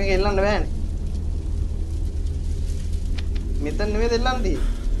 ඉතින් හරි මේක එල්ලන්න බෑනේ. මෙතන නෙමෙයි එල්ලන්න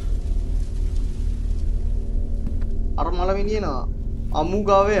තියෙන්නේ. අර මල විනියනවා අමු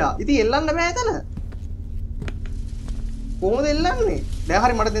ගවයා ඉතින් එල්ලන්න බෑ එතන කොහොමද එල්ලන්නේ දැන්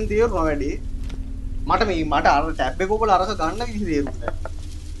හරි මට දැන් තේරුණා වැඩි මට අර ටැබ් එක ඔබලා අරක ගන්න විදිහ තේරුණා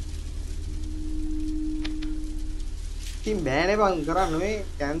ඉතින් බෑනේ බං කරන්න මේ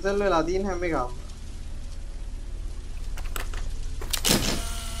කැන්සල් වෙලා තියෙන හැම එකම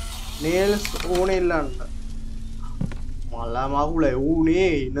නේල්ස් ඕනේ එල්ලන්න මල්ලා මගුල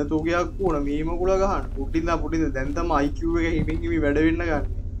ඌනේ ඉන්න තෝගයක් වුණ මේ මගුල ගහන්න පුඩින්ද දැන් තමයි IQ එක හිමින් වැඩ වෙන්න ගන්න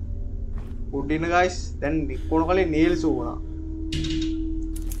පුඩින්න ගයිස් දැන් කොන කලින් නේල්ස් ඕනා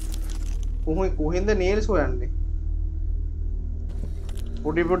කොහෙන්ද නේල්ස් හොයන්නේ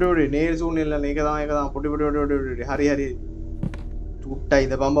පොඩි නේල්ස් ඕනේ එල්ලන්න ඒක තමයි පොඩි හරි චුට්ටයි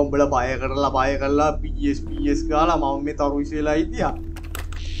ඉඳපම් උඹලා බය කරලා PS ගාලා මම මේ තරු ඉසෙලා ඉතියා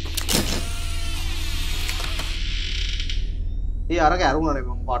ඒ අරක ඇරුණානේ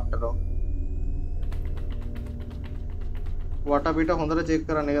මම පාට්ටට වටපිට හොඳට චෙක්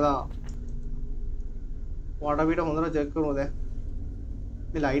කරන්න එක තමයි වටපිට හොඳට චෙක් කරමු දැන්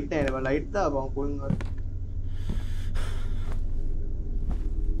මේ ලයිට් නැහැ නේ ලයිට් දාපන් කොහෙන් හරි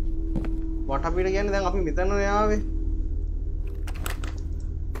වටපිට කියන්නේ දැන් අපි මෙතන යාවේ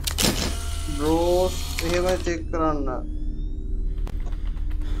රෝස් එහෙම චෙක් කරන්න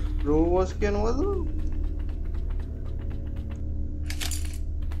රෝස් කියනවද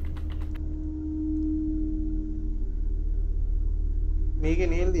මේකේ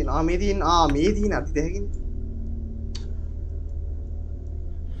නේල් තියෙනවා මේ තියෙන අති දෙකකින්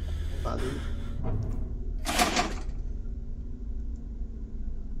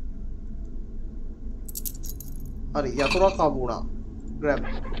හරි යතුරක් ආපු වුණා. grab.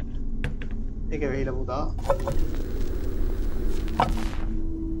 ඒක වෙහිලා පුතා.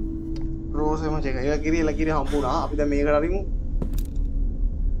 රෝස් එම චෙක්. ඒක කිරි හම්බුණා. අපි දැන් මේකට අරිමු.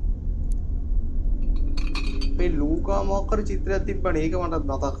 මේ ලූකා මොකක් හරි චිත්‍රයක් තිබ්බනේ. ඒක මට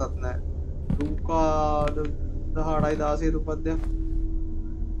මතක්වත් නැහැ. ලූකා 18 16 රුපද්දයක්.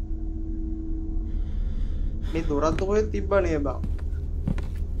 මේ දොරත් කොහෙද තිබ්බනේ බං.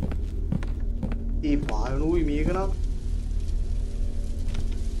 ඒ පායනුයි මේක නම්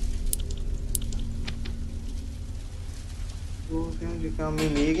මේ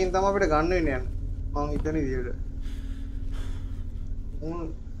මේකෙන් තමයි අපිට ගන්න වෙන්නේ යන්න. මං හිතන විදියට.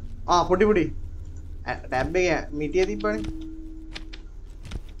 පොඩි ටැබ් එකේ මිටිය තිබ්බනේ.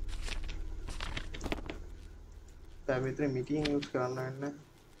 දැන් මෙතන මිටියෙන් යූස් කරන්න වෙන්නේ.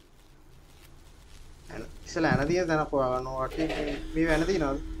 ඉස්සලා ඇන තියෙන තැනක් හොයාගන්නවා. මේ වෙන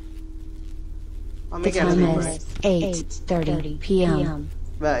තියනවද? The time is 8:30 p.m.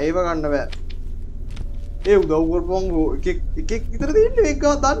 බෑ ඒව ගන්න බෑ. ඒ උදව් කරපුවම එකෙක් විතර දෙන්නේ මේක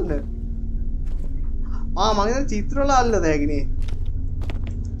ගාව දන්න. මම හිතන්නේ චිත්‍ර වල අල්ලද හැකිනේ.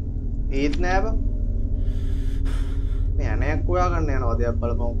 ඒත් නෑ බං. මේ අනයක් හොයාගන්න යනවා දෙයක්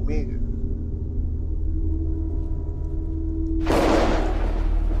බලපං මේක.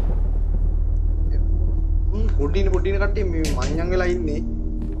 පොඩින කට්ටිය මේ මඤ්ඤං වෙලා ඉන්නේ.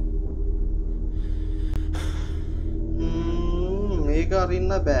 මේක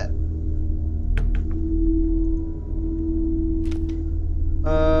අරින්න බෑ.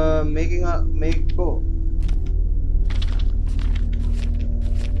 මේකෝ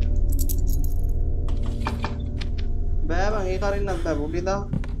බෑ බං ඒක අරින්නත් බෑ පොඩිදා.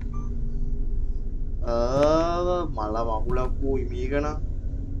 මල මගුලක් පොයි මේකන.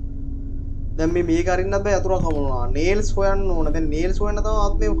 දැන් මේක අරින්නත් බෑ යතුරක් හමුනවා. නේල්ස් හොයන්න ඕන. දැන් නේල්ස් හොයන්න තමයි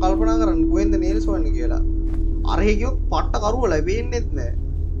ආත් මේ කල්පනා කරන්නේ කොහෙන්ද නේල්ස් හොයන්නේ කියලා. අරහෙ ගියොත් පට්ට කරුව ලැබෙන්නේත් නෑ.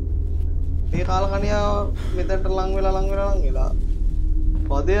 මේ කාලකණියා මෙතනට ලං වෙලා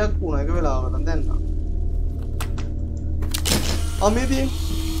පදයක් වුණා එක වෙලාවකට දැන් නා. අමෙදී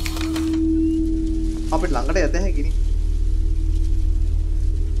අපිට ළඟට යත හැකිනේ.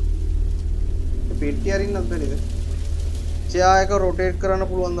 පෙට්ටිය අරින්නත් බැරිද? චෙයා එක රොටේට් කරන්න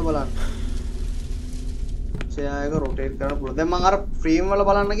පුළුවන්ද බලන්න. චෙයා එක රොටේට් කරන්න පුළුවන්. දැන් මම අර ෆ්‍රේම් වල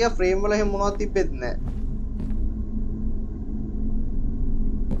බලන්න ගියා. ෆ්‍රේම් වල එහෙම මොනවද තිබෙත් නැහැ.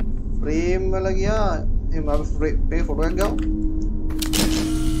 ෆ්‍රේම් වල ගියා එහෙම අපි මේ ෆොටෝ එකක් ගමු.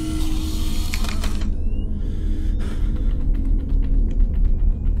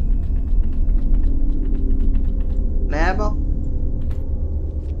 නෑ බං.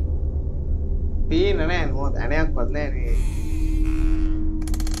 පේන්නේ නැහැ මොකද ඇණයක්වත් නැහැ නේ.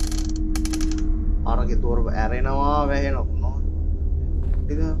 අරගේ දොර ඇරෙනවා වැහෙනවා මොනවද?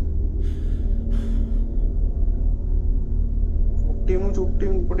 ටික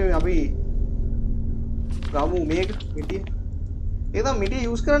චුට්ටිමු පොඩි අපි ගමු මේක මිටිය. ඒක තමයි මිටිය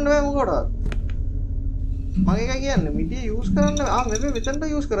යූස් කරන්න බෑ මොකටද? මම එක කියන්නේ මිටිය යූස් කරන්න මේ මෙතනට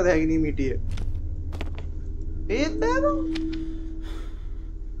යූස් කරද හැකිනේ මිටිය. ඒත් බෑ බං.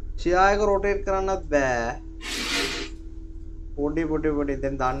 ෂෙයා එක රොටේට් කරන්නත් බෑ. පොඩි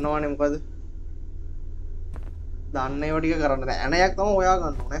දැන් දන්නවනේ මොකද? දන්න ඒවා ටික කරන්න බෑ. ඇණයක් තමයි හොයා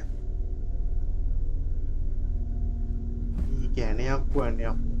ගන්න ඕනේ. මේක ඇණයක්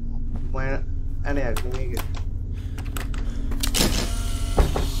වන්නේ. මම ඇණයක් නෙමෙයි.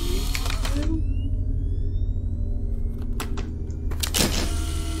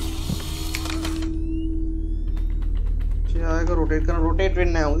 ෂෙයා එක රොටේට් කරන රොටේට්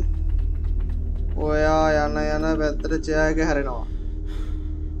වෙන්නේ නැහැ උදේ. ඔයා යන පැත්තට චෙයා එක හැරෙනවා.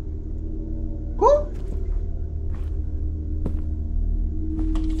 කො?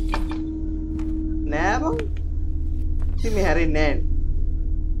 නෑ බං. ඉතින් මේ හැරෙන්නේ නෑනේ.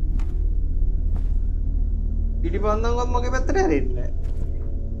 පිටිපන්දන්වත් මගේ පැත්තට හැරෙන්නේ නෑ.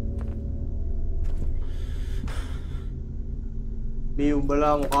 මේ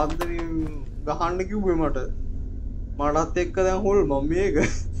උඹලා මොකද්ද ගහන්න කිව්වේ මට? මටත් එක්ක දැන් හොල් මම මේක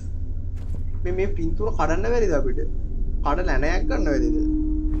මේ පින්තූර කඩන්න බැරිද අපිට? කඩ නැණයක් ගන්න බැරිද?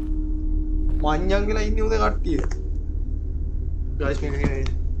 මඤ්ඤං කියලා ඉන්නේ උදේ කට්ටිය. ගයිස් මේක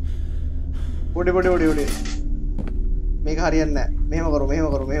පොඩි මේක හරියන්නේ නැහැ. මෙහෙම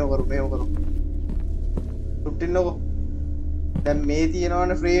කරු. ටුට්ටින්නකෝ. දැන් මේ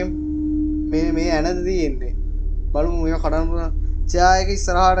තියෙනවනේ ෆ්‍රේම්. මේ ඇනද තියෙන්නේ. බලමු මේක කඩන්න පුළුවන්. චෙයා එක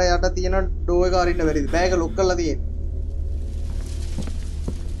ඉස්සරහට යට තියෙන ඩෝ එක අරින්න බැරිද? බෑග ලොක් කරලා තියෙන්නේ.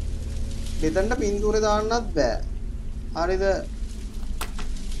 මෙතනට පින්තූරේ දාන්නත් බෑ. හරිද?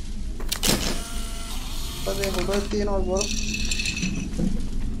 පස්සේ ෆොටෝස් තියෙනවා බොර.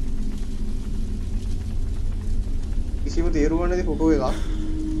 කිසිම තේරුමක් නැති ෆොටෝ එකක්.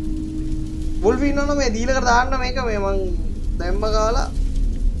 වොල්ෆ් ඉන්නවනේ මේ දීලකට දාන්න මේක මේ මං දැම්ම ගාලා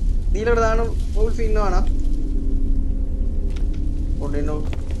දීලකට දාන්න වොල්ෆ් ඉන්නවනම් පොඩ්ඩෙන්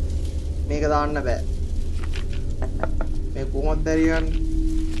මේක දාන්න බෑ. මේ කොහොමද දරියන්නේ?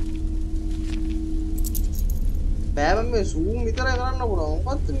 බෑ මම මේ zoom විතරයි කරන්න පුළුවන්.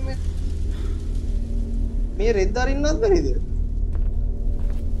 මොකක්ද මේ රෙද් අරින්නත් බැරිද?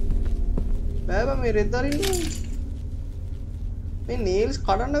 බෑ මම මේ රෙද් අරින්න. මේ nails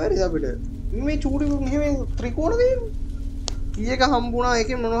කඩන්න බැරිද අපිට? මේ චූටි මෙහෙම ත්‍රිකෝණ දෙන්නේ. කීයක හම්බුණා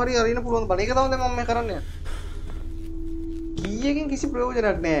එකෙන් මොනවා හරි අරින්න පුළුවන් බණ. ඒක තමයි දැන් මම මේ කරන්න යන්නේ. කීයකින් කිසි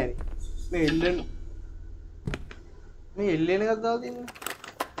ප්‍රයෝජනයක් නැහැ නේ. මේ එල්ලෙන එකක් දාලා තියන්නේ.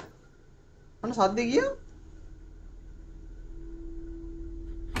 අන්න සද්දේ ගියා.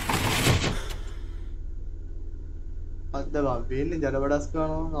 අද්ද බා වෙන්නේ ජඩ බඩස්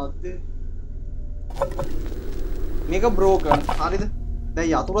කරනවා සද්දේ. මේක බ්‍රෝකන්. හරිද? දැන්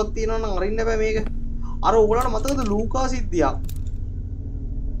යතුරක් තියෙනවා නම් අරින්න බෑ මේක. අර ඕගොල්ලන්ට මතකද ලූකා සිද්ධියක්?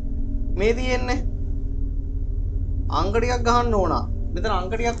 මේ තියෙන්නේ අංක ටිකක් ගහන්න ඕන. මෙතන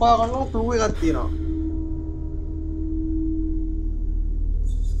අංක ටිකක් පාවා ගන්න ඕන ක්ලූ එකක් තියෙනවා.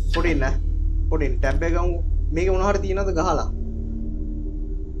 පොඩින් ටැබ් එක ගමු. මේක මොනවා හරි තියෙනවද ගහලා?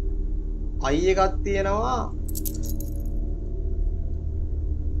 i එකක් තියෙනවා.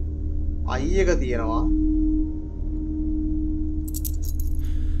 i එක තියෙනවා.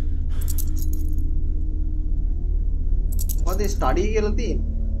 මොකද ස්ටඩි කියලා තියෙන්නේ?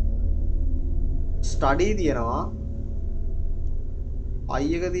 ස්ටඩි තියෙනවා. i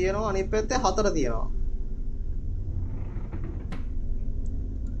එක තියෙනවා අනිත් පැත්තේ 4 තියෙනවා.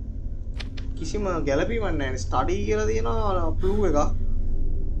 කිසිම ගැළපීමක් නැහැ නේ. ස්ටඩි කියලා තියෙනවා ක්ලූ එකක්.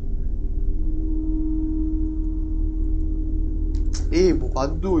 ඒ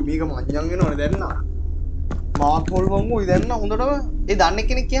මොකද්ද මේක මඤ්ඤම් වෙනවනේ දැන් නා. මාත් හොල්වමු දැන් නා හොඳටම. ඒ දන්නේ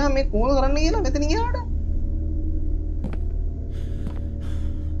කෙනෙක් කියහම මේ කොහොමද කරන්නේ කියලා මෙතන ගියාට.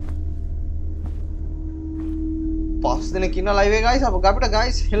 පස් දෙනෙක් ඉන්න ලයිව් එකේ ගයිස් අපිට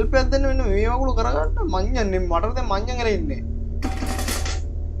ගයිස් හෙල්ප් එකක් දෙන්න වෙන මේ වගුළු කරගන්න මඤ්ඤම් නේ මට දැන් මඤ්ඤම් කරලා ඉන්නේ.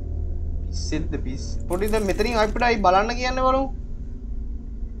 පිස්සෙද්ද පිස්. පොඩි දැන් මෙතනින් අපිට අයි බලන්න කියන්නේ බලමු.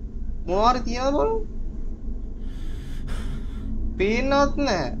 මොනවා හරි තියනද බලමු. පේන්නවත්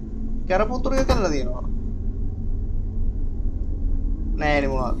නැහැ. කැරපොතුරු එක කරලා තියෙනවා. නෑ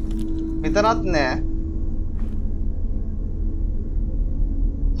නේ මොනවද? මෙතනත් නෑ.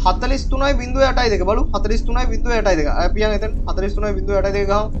 43.82 බලු 43.82 අපි යන් එතන 43.82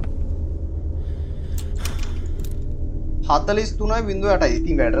 ගහමු 43.82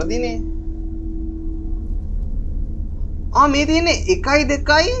 ඉතින් වැටරදීනේ මේ තියෙන්නේ 1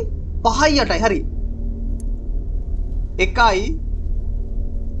 2 5 8යි හරි 1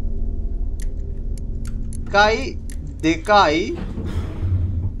 2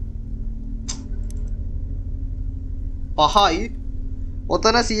 5යි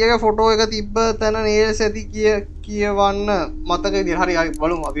ඔතන 100ක ෆොටෝ එක තිබ්බ තැන නේල්ස් ඇති කියවන්න මතක විදිහට හරි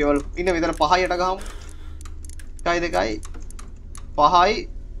බලමු අපි බලමු ඉන්න මෙතන 5ට ගහමු 1 2 5යි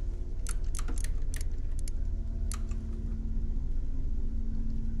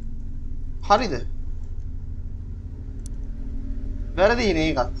හරිද වැරදිනේ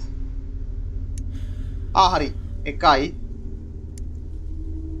ඒකත් හරි 1යි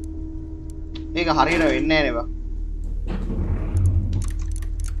ඒක හරියට වෙන්නේ නැහැ නේ බා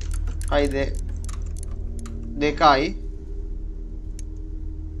කයිද 2යි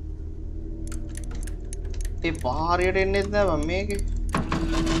ඒ පහරියට එන්නේ නැහැ මම මේකේ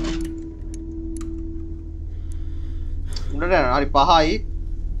උඩට යනවා හරි 5යි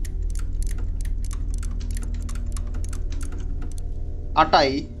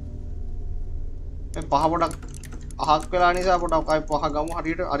 8යි මේ පහ පොඩක් අහක් වෙලා නිසා පොඩක් අය පහ ගමු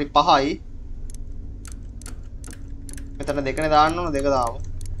හරියට හරි 5යි මෙතන දෙකනේ දාන්න ඕන දෙක දාමු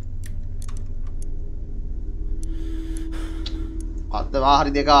අද්දවා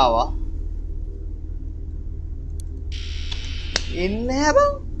හරි දෙක ආවා එන්නේ නැහැ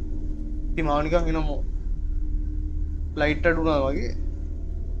බං ඉතින් මාව නිකන් එනමු ලයිට් අඩු වුණා වගේ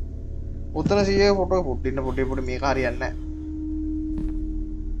උතන 100 ෆොටෝ පොඩ්ඩින්න පොඩි මේක හරියන්නේ නැහැ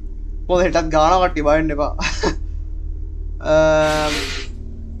මොකද හෙටත් ගාන කට්ටිය බයින්න එපා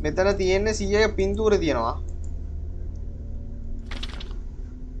මෙතන තියෙන්නේ 100ක පින්තූරේ තියෙනවා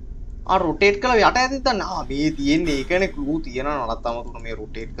रोटेट कला යට ඇති දන්න මේ තියෙන්නේ ඒකනේ ක්ලූ තියෙනවා නලත් අමතුන මේ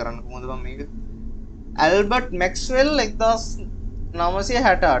රොටේට් කරන්න කොහොමද බං මේක ඇල්බර්ට් මැක්ස්වෙල්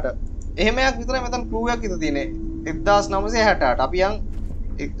 1968 එහෙම එකක් විතරයි මෙතන ක්ලූ එකක් ඉත තියෙන්නේ 1968 අපි යන්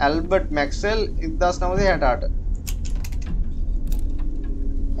ඇල්බර්ට් මැක්ස්වෙල් 1968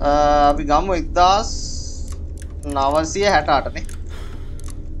 අපි ගමු 1968 968 නේ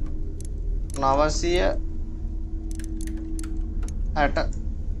 968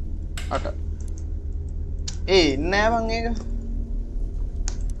 නෑ මං ඒක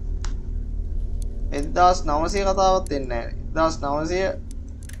 1900 කතාවක් දෙන්නේ නෑ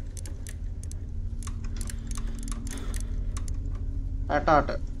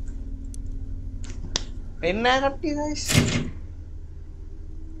 1968 එන්නේ නෑ කට්ටිය guys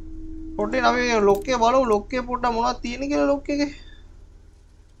පොඩ්ඩේ අපි ලොක් එක බලමු ලොක් එක පොඩ්ඩක් මොනවද තියෙන්නේ කියලා ලොක් එකේ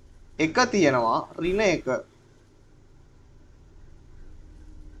එක තියෙනවා රින එක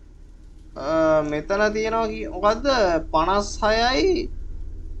මෙතන තියෙනවා මොකද්ද 56යි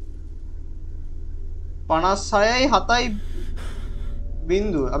 7යි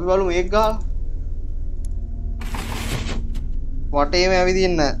බිංදුව අපි බලමු ඒක ගහලා වටේම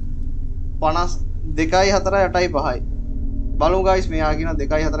ඇවිදින්න 52යි 4යි 8යි 5යි බලමු guys මෙයා කියන 2යි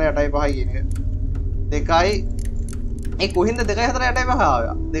 4යි 8යි 5යි කියන එක 2යි ඒ කොහින්ද 2යි 4යි 8යි 5යි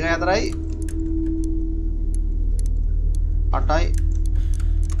ආවා 2යි 4යි 8යි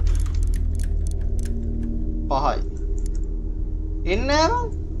 5යි එන්නේ නැහැ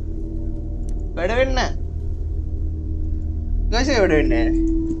වැඩ වෙන්නේ නැහැ guys ඒ වැඩ වෙන්නේ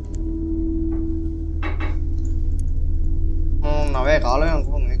නැහැ නවේ කාලේ නම්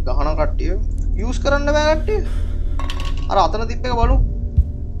කොහොම මේ ගහන කට්ටිය යූස් කරන්න බෑ කට්ටිය අර අතන තිබ්බ එක බලමු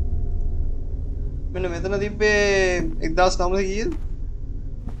මෙන්න මෙතන තිබ්බේ 1900 කීයද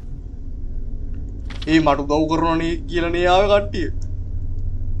ඒ මට උදව් කරනවනේ කියලා නේ ආවේ කට්ටිය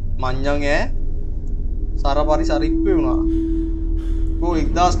මඤ්ඤං ඈ සරපරි සරිප්පේ වුණා ඕ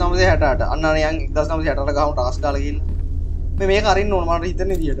 1968 අන්න අනේ යන් 1968ට ගහමු ටාස්ක් කාලා ගිහින් මේ මේක අරින්න ඕන මට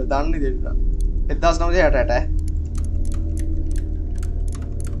හිතන්නේ දියට දන්නේ දෙන්න 1968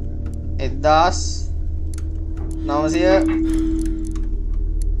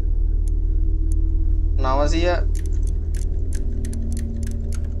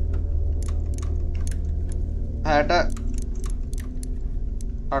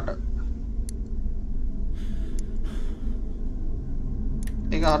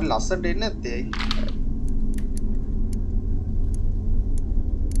 ඒක හරි ලස්සනට එන්නේ නැත්තේ ඇයි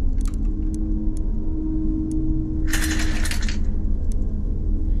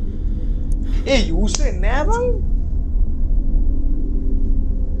ඒ යූස් වෙන්නේ නෑ බං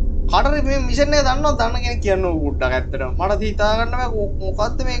කාටරි මේ මිෂන් එක දන්නවද දන්න කෙනෙක් කියන්න ඕක පොඩ්ඩක් ඇත්තටම මට හිතා ගන්න බෑ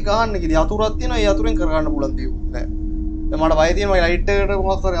මොකද්ද මේ ගහන්න කියලා යතුරක් තියෙනවා ඒ යතුරෙන් කර ගන්න පුළුවන් දේ නෑ දැන් මට වය තියෙනවා ලයිට් එකට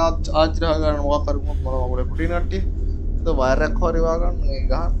මොකක් හරි ආච්චි රහ ගන්න මොකක් හරි මොකක් මගුලේ පුටින් කට්ටිය तो वायरक हरी वागन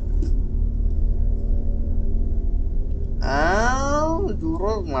गहा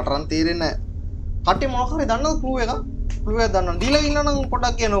दूरो मटरन तीरिने कट्टी මොනක් හරි දන්නවද ක්ලූ එක දන්නවා දීලා ඉන්න නම්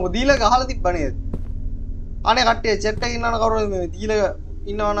පොඩක් කියනකො දීලා ගහලා තිබ්බනේ අනේ කට්ටිය චැට් එකේ ඉන්නන කවුරුද මේ දීලා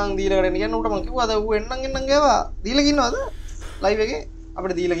ඉන්නවා නම් දීලාකට එන්න කියන්න උට මං කිව්වා ඌ එන්නම් ගේවා දීලා ඉන්නවද ලයිව් එකේ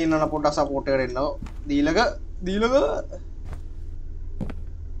අපිට දීලා ඉන්නන පොඩක් සපෝට් එකට එන්නකො දීලක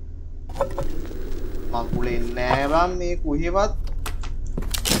මකුලේ නෑ බං මේ කොහෙවත්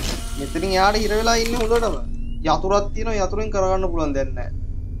මෙතනින් යාට හිර වෙලා ඉන්නේ හොඳටම යතුරක් තියෙනවා යතුරෙන් කරගන්න පුළුවන් දැන් නෑ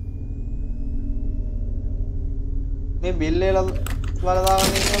මේ බෙල් එක වල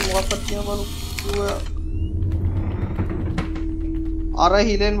දාගෙන ඉන්න මොකක්ද කියන බලු අර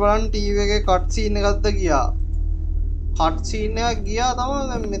හිලෙන් බලන්න ටීවී එකේ කට් සීන් එකක්ද ගියා කට් සීන් එකක් ගියා තමයි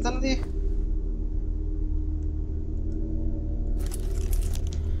දැන් මෙතනදී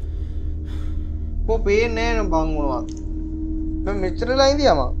को पेन है ना बांगुआ मैं मिचरे लाइन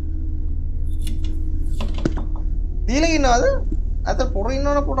दिया माँ दी लगी ना अदर अतर पोर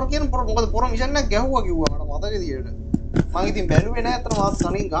इन्ना ना पोर किया ना पोर पोर मिशन ना क्या हुआ हमारा माता के दिए मांगी थी बैलू है ना अतर माता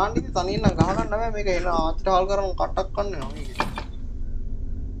तनी गांड थी तनी ना गांड ना मैं कहीं ना आज हाल कर रहा काटक करने होंगे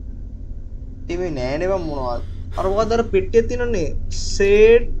टीवी नए ने बम मुनाद और वो अदर पिट्टे थी ना ने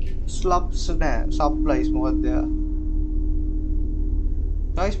सेट स्लब्स ने सप्लाईज मुकद्दे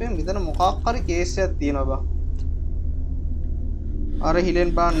गाइस मैं मितन මොකක් හරි කේස් එකක් තියෙනවා බා අර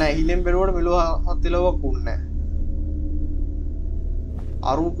හිලෙන් බා නැහැ හිලෙන් බැලුවට මෙලෝ හතිලවක් උන්නේ නැහැ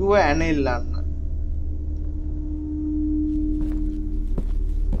අරු කිව්ව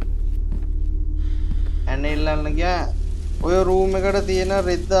ඇනෙල්ලන්න ගියා ඔය රූම් එකට තියෙන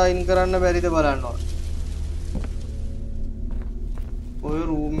රෙද්ද අයින් කරන්න බැරිද බලන්න ඕන ඔය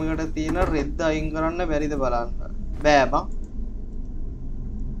රූම් එකට තියෙන රෙද්ද අයින් කරන්න බැරිද බලන්න බෑ බා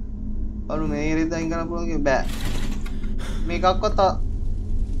අලු මේ රෙද්ද අයින් කරන්න පුළුවන් කිය බෑ මේකක්වත්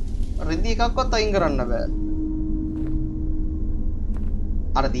රෙදි එකක්වත් අයින් කරන්න බෑ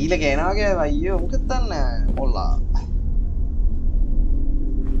අර දීලා ගේනාගේ අයියෝ මොකද දන්නේ ඔල්ලා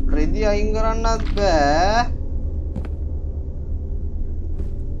රෙදි අයින් කරන්නත් බෑ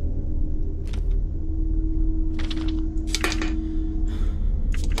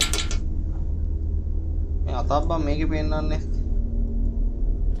තාප්පා මේකේ පෙන්නන්නේ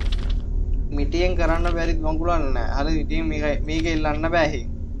මිටියෙන් කරන්න බැරිත් මංගුලන්න නෑ හරි ඉතින් මේක ඉල්ලන්න බෑ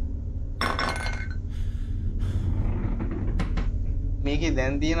මේකේ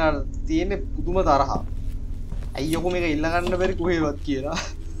දැන් තියෙන්නේ පුදුම තරහ අයියෝ මේක ඉල්ල ගන්න බැරි කොහෙවත් කියලා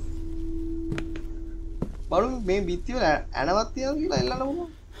බලමු මේ බිත්ති වල ඇනවක් තියනවා කියලා ඉල්ලන්න පුළුවන්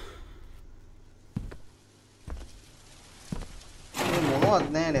මොනවත්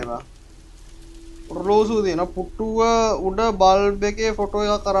නෑ නේද රෝසු දෙන පුටුව උඩ බල්බ් එකේ ෆොටෝ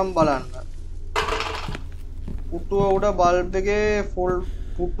එකක් අරන් බලන්න පුටුව උඩ බල්බ් එකේ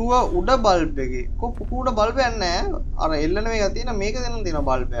පුටුව උඩ බල්බ් එකේ කො පුටුව උඩ බල්බ් එකක් නෑ අර එල්ලන මේක තියෙන මේක දෙන්න තියෙන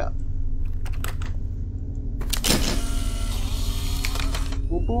බල්බ් එක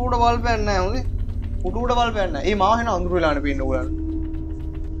පුටුව උඩ බල්බ් එකක් නෑ හොඳේ පුටුව උඩ බල්බ් එකක් නෑ ඒ මාව වෙන අඳුර වෙලානේ පේන්න ඕගොල්ලන්ට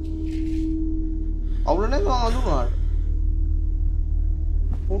අවුල නේද මම අඳුරනවාට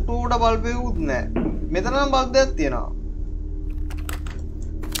පුටුව උඩ බල්බ් එකකුත් නෑ මෙතන නම් බග් දෙයක් තියෙනවා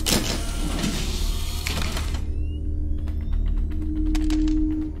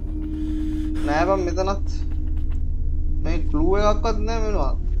නෑ බං මෙතනත් මේ ක්ලූ එකක්වත් නෑ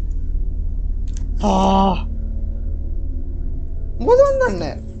මෙනවා මොකද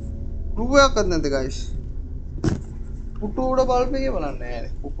වන්නන්නේ ක්ලූ එකක්වත් නැද්ද ගයිස් පුටුව උඩ බල්බ් එකේ බලන්න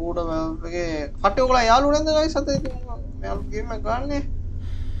නෑනේ පුටුව උඩ බල්බ් එකේ කට්ටිය ඔයගොල්ලෝ යාළුවෝ නැද්ද ගයිස් අතේ ඉතින් යාළුවෝ ගේම් එක ගන්නනේ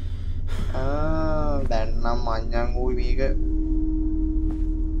දැන් නම් මඤ්ඤං ඌයි මේක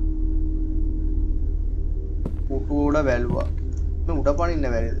පුටුව උඩ බැලුවා මේ උඩ පනින්න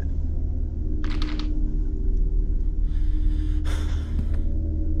බැරිද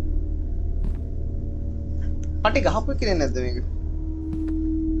අටි ගහපු එකේ නැද්ද මේක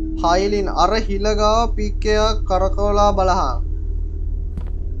හයිලින් අර හිලගාව පික් එකක් කරකවලා බලහන්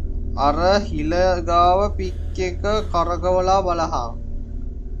අර හිලගාව පික් එක කරකවලා බලහන්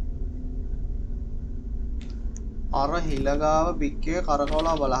අර හිලගාව පික් එක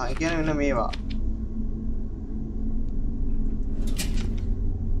කරකවලා බලහන් ඒ කියන්නේ මෙන්න මේවා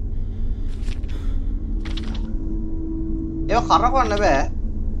ඒක කරකවන්න බෑ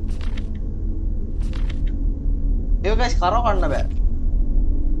ඒක ගයිස් කරකවන්න බෑ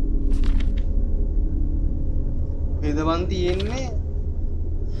ඉදවන් තියෙන්නේ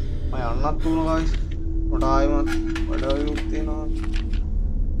මම යන්නත් උන ගයිස් මට ආයෙමත් වැඩ තියෙනවා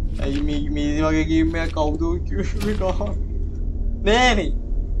ඇයි මේ වගේ ගේම් එකක් කවුද කිව්වේ නෑනේ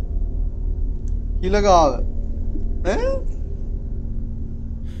හිලගාව ඈ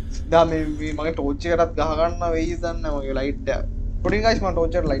දැන් මේ මගේ ටෝච් එකටත් ගහ ගන්න වෙයි දන්නේ මගේ ලයිට් එක පොඩි ගයිස් මම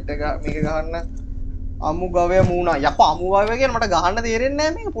ටෝච් එකට ලයිට් එක මේක ගහන්න අමු ගවය මූණා යපා අමු ගවය කියන මට ගහන්න තේරෙන්නේ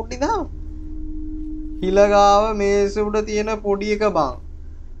නෑ මේක පොඩි දහම හිලගාව මේස උඩ තියෙන පොඩි එක බං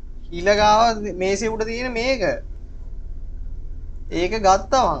හිලගාව මේසේ උඩ තියෙන මේක ඒක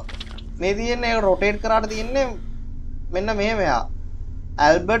ගත්තා මං මේ තියෙන්නේ ඒක රොටේට් කරාට තියෙන්නේ මෙන්න මෙහෙම යා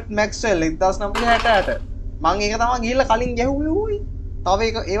ඇල්බර්ට් මැක්ස්වෙල් 1968 මං ඒක තමයි ගිහිල්ලා කලින් ගැහුවේ ඌයි තව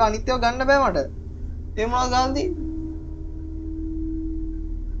ඒක ඒව අනිත්‍යව ගන්න බෑ මට ඒ මොනවද ගාන්දි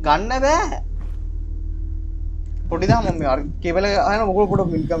ගන්න බෑ පොඩි දා මම අර කේබල් එක අහන මොකද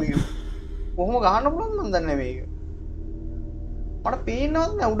පොඩ මිල්කම එක කොහොම ගහන්න පුළුවන්ද මන් දන්නේ මේක මට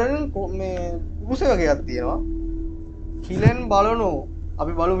පේන්නවත් නෑ උඩින් මේ කුරුස වගේ එකක් තියෙනවා හිලෙන් බලනෝ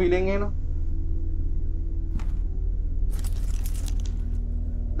අපි බලමු හිලෙන් එනවා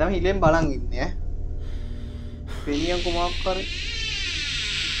දැන් හිලෙන් බලන් ඉන්නේ ඈ පෙනියන් කොමාක් කරේ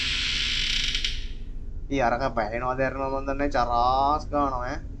ඊ අරක පැහැෙනවා දැරනවා මන් දන්නේ චරාස් ගන්නවා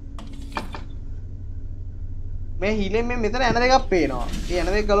ඈ මේ හිලෙන් මේ මෙතන එන දෙකක් පේනවා ඒ එන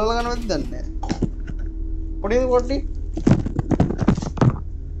දෙක ගලවලා ගන්නවද දන්නේ නැහැ පොඩි පොඩි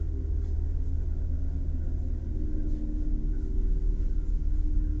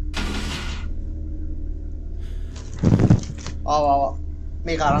ආවා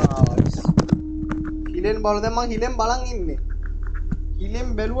මේ කරන් ආවා හිලෙන් බලන දැන් මං හිලෙන් බලන් ඉන්නේ හිලෙන්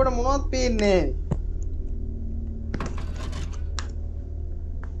බැලුවට මොනවත් පේන්නේ නැහැ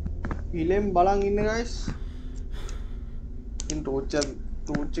හිලෙන් බලන් ඉන්නේ guys ඉතින්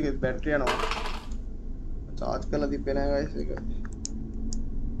ටෝච් එකේ බැටරිය යනවා charge කරලා තිබ්බේ නැහැ guys ඒක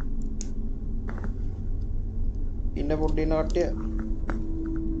ඉන්න පොඩ්ඩේ ඉන්න කට්ටිය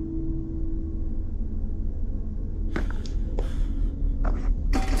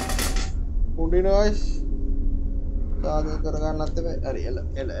පොඩි guys charge කරගන්නත් බෑ හරි එල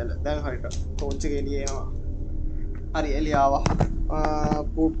දැන් හරියට ටෝච් එක එළිය යනවා හරි එළිය ආවා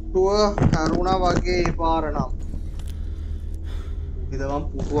පුට්ටුව කරුණා වගේ පාර නම් ඉතින්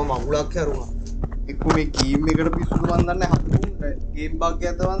පුටුව මගුලක් හැරුණා එක්ක මේ ගේම් එකට පිස්සුද මන් දන්නේ හතුරුන් ගේම් බග්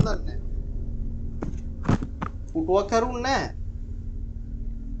එකක්ද මන් දන්නේ පුටුවක් හැරුන්නේ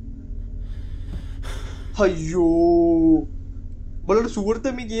අයියෝ බලන්න සුවර්ත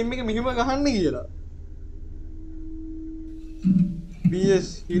මේ ගේම් එක මෙහෙම ගහන්න කියලා BS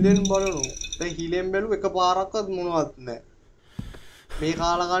හිලෙන් බලනවා දැන් හිලෙන් බැලුව එක පාරක්වත් මොනවත් නැහැ මේ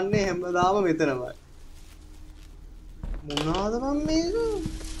කාලා ගන්නේ හැමදාම මෙතනමයි මොනවාද මම මේක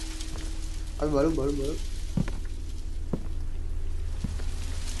අපි බලමු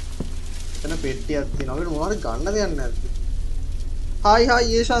එතන පෙට්ටියක් තියෙනවා අපිට මොනවද ගන්න දෙයක් නැද්ද හායි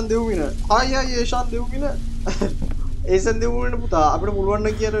ඒෂාන් දෙව්වින හායි ඒෂාන් දෙව්වින ඒෂාන් දෙව්වින පුතා අපිට පුළුවන්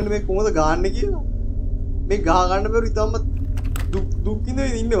නම් කියන මේ කොහොමද ගන්න කියලා මේ ගහ ගන්න බැරි ඉතම දුක් ඉඳලා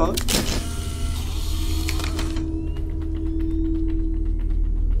ඉන්නේ මං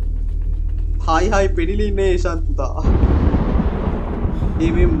හායි පෙඩිලි ඉන්නේ ඒෂාන් පුතා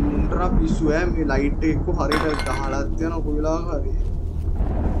මේ මුන්ටරා පිස්සු මේ ලයිට් එක එක්ක හරියට ගහලත් යනවා කොයි වෙලාවක හරි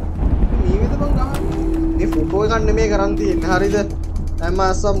මේ විදිහට මං ගහන්නේ මේ ෆොටෝ එකක් නෙමෙයි කරන් තියෙන්නේ හරියද දැන් මම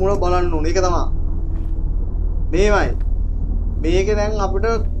අස්ස මුල බලන්න ඕනේ ඒක තමයි මේවයි මේක දැන් අපිට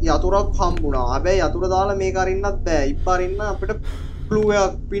යතුරක් හම්බුණා හැබැයි යතුර දාලා මේක අරින්නත් බෑ ඉප්පරින්න අපිට ක්ලූ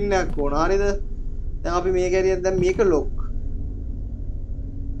එකක් පින් එකක් ඕන හරියද දැන් අපි මේක ඇරියත් දැන් මේක ලොක්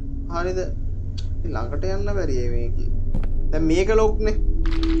හරියද ළඟට යන්න බැරි මේකේ දැන් මේක ලොක්නේ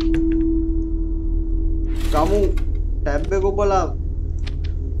ගමු ටැබ් එක ඔබලා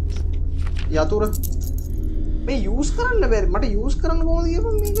යතුර මේ යූස් කරන්න බැරි මට යූස් කරන්න කොහොමද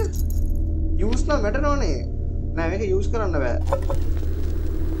කියපන් මේක යූස් නම් වැටෙනවනේ නෑ මේක යූස් කරන්න බෑ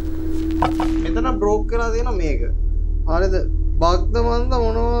මෙතන බ්‍රෝක් කරලා තියෙනවා මේක හරියද බග්ද මන්ද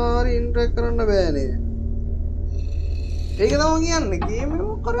මොනවා හරි ඉන්ටරැක්ට් කරන්න බෑනේ ඒක තමයි කියන්නේ ගේම් එක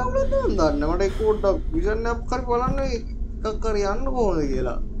මොකක් කරලා වුණාද මන් දන්නේ මට ඒක පොඩ්ඩක් විෂන් එකක් කරි බලන්න එකක් හරි යන්න කොහොමද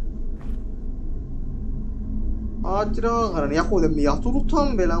කියලා ආච්චිරව කරන්නේ යකෝ දැන් මේ යතුරුත්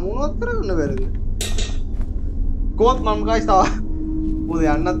හම්බෙලා මොනවත් කරගන්න බැරිද කොහොත් මම ගයිස් තා මොකද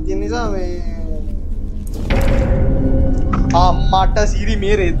යන්නත් තියෙන නිසා මේ අම්මට සිරි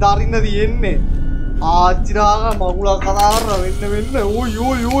මේ රෙද්ද අරින්න තියෙන්නේ ආච්චිරාග මගුලක් කතා කරලා වෙන්න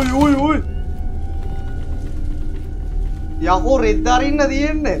ඔයි යකෝ රෙද්ද අරින්න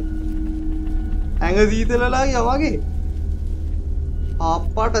තියෙන්නේ ඇඟ දීතලලා ගියා වගේ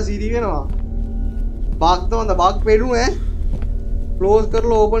අප්පට සිරි වෙනවා බග්ද හොඳ බග් පෙඩු ඈ ක්ලෝස්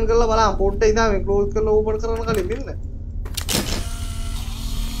කරලා ඕපන් කරලා බලන්න පොඩ්ඩක් ඉඳන් මේ ක්ලෝස් කරලා ඕපන් කරන කලින් මෙන්න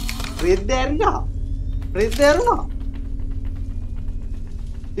රෙද්ද ඇරියා රෙද්ද ඇරුණා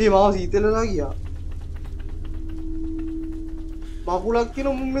මාව සීතලලා ගියා මකුලක් කියන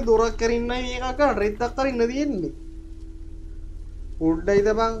මුන් මේ දොරක් කරින්නයි මේක කරා රෙද්දක් කරින්න තියෙන්නේ පොඩ්ඩයි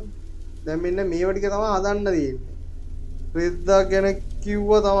දපන් දැන් මෙන්න මේව ටික තමයි හදන්න තියෙන්නේ රෙද්දක් ගැන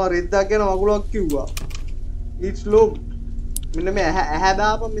කිව්වා තමයි රෙද්දක් ගැන මකුලක් කිව්වා it's locked මෙන්න මේ ඇහැ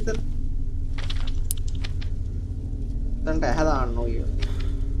දාපන් මෙතන දැන් ඇහැ දාන්න ඕයි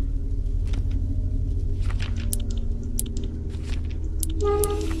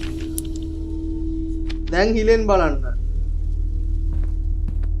දැන් හිලෙන් බලන්න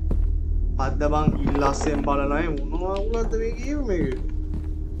අද්ද බං ඉල්ලස්සෙන් බලන අය මොනවා වුණාද මේ කියු මේක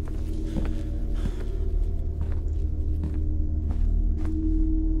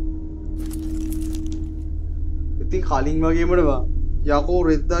ඉතින් කලින් වගේමද බා යකෝ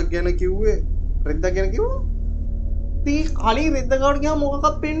රෙද්දක් ගැන කිව්වේ රෙද්දක් ගැන කිව්වා ඉතින් කලින් රෙද්ද කාට ගියාම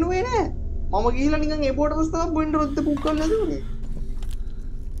මොකක්වත් පෙන්නුවේ නෑ මම ගිහිල්ලා නිකන් එපෝට වස්තාවක් බොන්න රෙද්ද පුක් කරලා දුන්නේ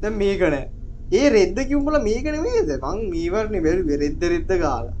දැන් මේක නෑ ඒ රෙද්ද කිව්වල මේක නෙමෙයිද මං මේවර්නේ බැලුවේ රෙද්ද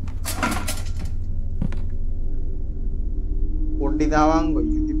ගාලා පොඩ්ඩි දාවන්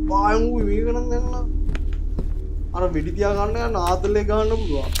ගොයි පායන් ඌ මේක නම් දැන්න අර වෙඩි තියා ගන්න යන ආතලේ ගන්න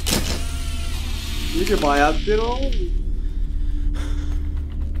පුළුවන් මේකේ බයක් දෙනවා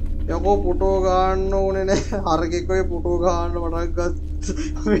යකෝ ෆොටෝ ගන්න ඕනේ නෑ හරකෙක් වගේ ෆොටෝ ගන්න මටක්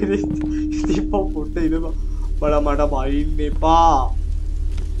ගත්ත වෙරි තිප්ප පොට්ට ඉන්න බල මට බයින්න එපා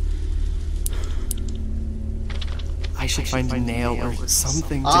I should find a nail or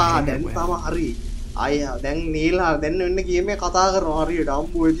something to hang it with. තම හරි අය දැන් නීලා දැන් වෙන්න ගේමේ කතා කරනවා හරියට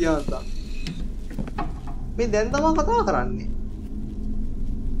අම්බුවේ තියාන්තා මේ දැන් තමයි කතා කරන්නේ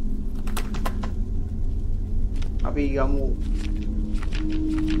අපි ගමු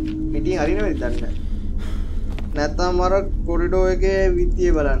මිටින් හරිනේ වෙයි දන්නේ නැත්නම් අර කොරිඩෝ එකේ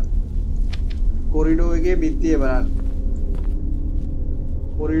විත්තිය බලන්න කොරිඩෝ එකේ විත්තිය බලන්න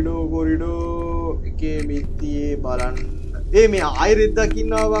කොරිඩෝ එකේ විත්තියේ බලන්න මේ ආයෙ රෙද්දක්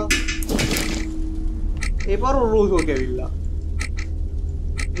ඉන්නවා බං ඒ පාර රෝසෝ කැවිල්ලා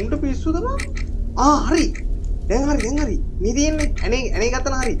මුන්ට පිස්සුද බං හරි දැන් හරි මේ තියෙන්නේ ඇනේ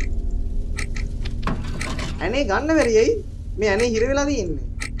ගත්තන හරි ඇනේ ගන්න බැරියයි මේ ඇනේ හිර වෙලා තියෙන්නේ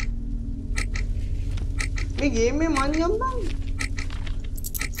මේ ගේම් එකේ මං යම් බං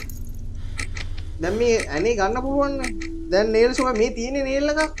දැන් මේ ඇනේ ගන්න පුළුවන් නේ. දැන් nails ඔය මේ තියෙන්නේ nail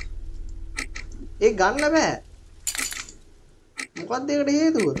එකක්. ඒක ගන්න බෑ. මොකක්ද ඒකට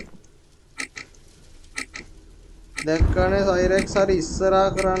හේතුව? දැක්කනේ සයිරෙක්ස් හරි ඉස්සරහා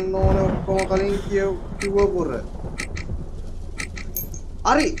කරන්න ඕනේ ඔක්කොම කලින් කිව්ව පුර.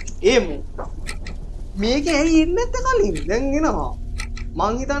 හරි ඒමු. මේකේ ඇයි එන්නේ නැත්තේ කලින්? දැන් එනවා.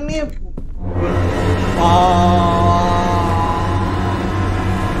 මං හිතන්නේ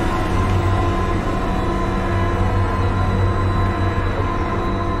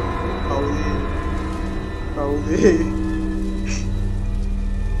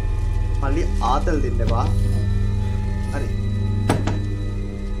මල්ලි ආතල් දෙන්න බා. හරි.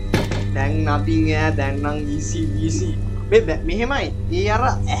 දැන් nothing ඈ දැන් නම් easy. මේ මෙහෙමයි. ඒ අර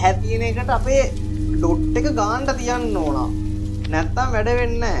ඇහැ තියෙන එකට අපේ ඩොට් එක ගාන්න තියන්න ඕන. නැත්තම් වැඩ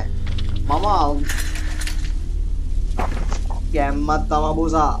වෙන්නේ නැහැ. මම ගැම්මත් තමයි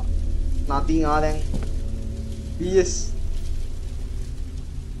බොසා. nothing දැන්. PS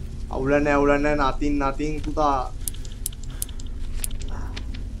අවුල නැහැ nothing පුතා.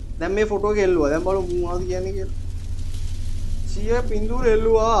 දැන් මේ ෆොටෝ එක එල්ලුවා. දැන් බලමු මොනවද කියන්නේ කියලා. 100 පින්දුර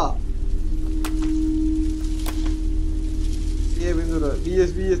එල්ලුවා. 100 පින්දුර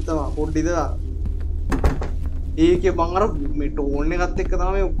BS තමයි පොඩ්ඩිද. ඒකේ මං අර මේ ටෝන් එකත් එක්ක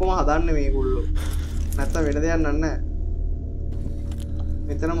තමයි ඔක්කොම හදන්නේ මේගොල්ලෝ. නැත්තම් වෙන දෙයක් නෑ.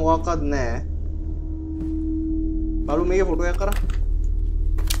 මෙතන මොකක්වත් නෑ. බලමු මේකේ ෆොටෝ එකක් කරා.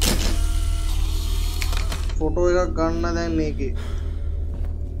 ෆොටෝ එකක් ගන්න දැන් මේකේ.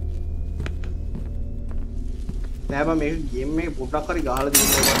 නෑ බා මේක ගේම් එකේ පොඩ්ඩක් හරි ගහලා දෙන්න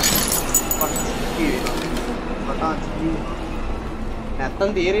ඕන. නැත්තම්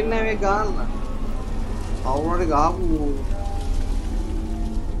තේරෙන්නේ නෑ මේක ගන්න. කවුරුහරි ගහපු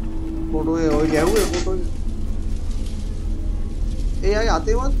ෆොටෝ එක ඔය ගැහුවේ ෆොටෝ එක. ඒ අය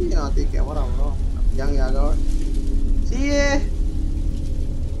අතේවත් තියෙනවා අතේ කැමරාව නෝ. යන් යාගාව. සීයේ.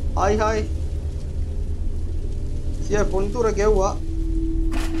 හයි. සීයා පොන්තුර ගැව්වා.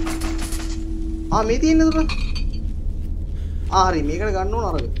 මේ තියෙන්නේ නේද? හරි මේකට ගන්න ඕන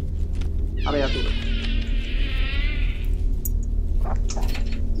අරගෙන. අර යතුර.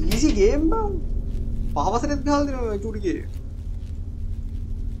 easy game බං. පහවසරෙත් ගහලා දෙනවා මේ චුටිගේ.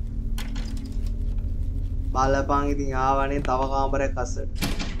 බලපං ඉතින් ආවනේ තව කාමරයක් අස්සට.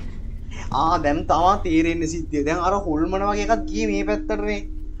 දැන් තමයි තීරෙන්නේ සිද්ධිය. දැන් අර හොල්මන වගේ එකක් ගියේ මේ පැත්තටනේ.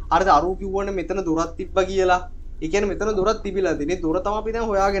 අර අරු කිව්වනේ මෙතන දොරක් තිබ්බා කියලා. ඒ කියන්නේ මෙතන දොරක් තිබිලා තියෙන්නේ. දොර තමයි අපි දැන්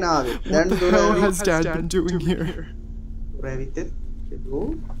හොයාගෙන ආවේ. දැන් දොර has Dad been doing here? රැවිත්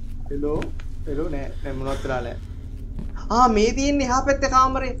hello නෑ මොනවත් වෙලා නෑ. මේ තියෙන්නේ එහා පැත්තේ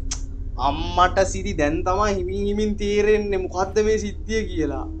කාමරේ. අම්මට සිටි දැන් තමයි හිමින් තීරෙන්නේ මොකද්ද මේ සිද්ධිය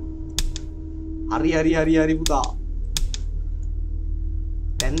කියලා. හරි පුතා.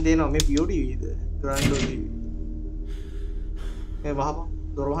 දැන් දෙනවා මේ පියෝඩි වීද ග්‍රෑන්ඩෝඩි. මේ වහපන්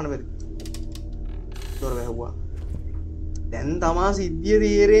දොර වහන්න බැරි. දොර වැහුවා. දැන් තමා සිද්ධිය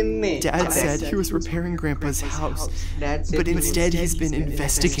තීරෙන්නේ. Dad said he was repairing Grandpa's house, but instead he's been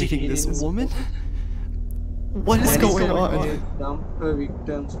investigating this woman? What is going on? Dump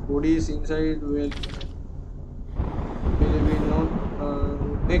victims' bodies inside well. Maybe not.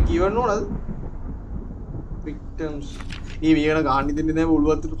 They given no victims. මේ මේකට ගන්න දෙන්නේ නැහැ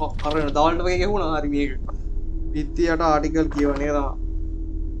ඔළුවත් කරගෙන දවල්ට වගේ ගහුණා හරි මේක. පිටියට ආටිකල් කියවන එක තමයි.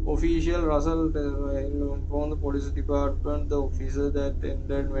 Official Russell informed the police department the officer that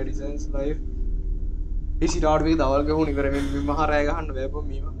ended Madison's life. Is it out with the Algahun?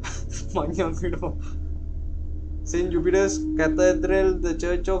 St. Jupiter's Cathedral, the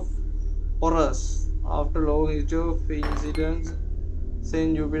Church of Horrors. After long history of incidents,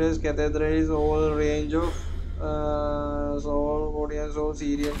 St. Jupiter's Cathedral is all range of soul, body and soul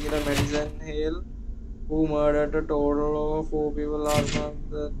serial killer Madison Hale, who murdered a total of 4 people last month.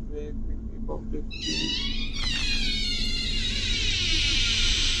 That week will be public.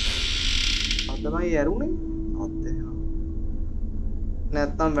 අදමයි ඇරුනේ අත්තේ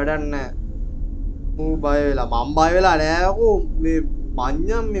නැත්තම් වැඩක් නැහැ. මූ බය වෙලා මම බය වෙලා නෑ යකෝ මේ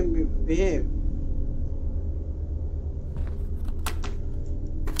මඤ්ඤම් මෙහෙ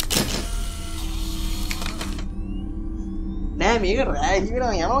නෑ මේක රෑ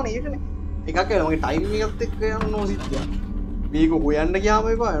ඉවිලා යනවනේ ඒකනේ. එකක් වෙලා මගේ ටයිම් එකත් එක්ක යන්න ඕන සිද්ධියක්. මේක හොයන්න ගියාම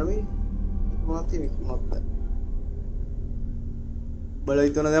එපා නේ. මොනවද තියෙන්නේ මොනවද? බලලා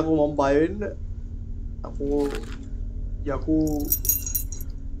හිතන දැකෝ මම බය වෙන්න. අපෝ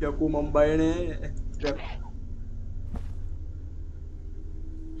යකෝ මම බය නෑ.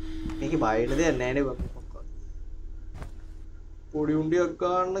 මේක බය වෙන්න දෙයක් නෑ නේ බක්ක. පොඩි උණ්ඩියක්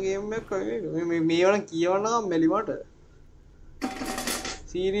ගන්න ගේම් එකක් මේවනම් කියවන්න මෙලිමට.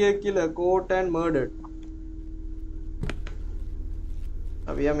 serial killer caught and murdered.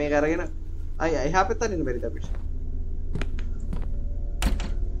 අපි යා මේක අරගෙන අය එහා පැත්තට ඉන්න බැරිද අපිට?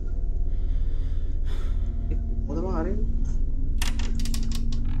 මොකද මම හරියන්නේ?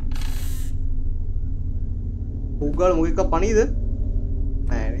 උගල් මොකෙක් පණීද?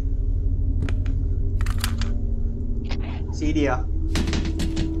 නෑනේ. සීඩියා.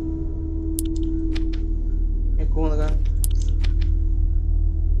 ඒ කොහොමද ගන්න?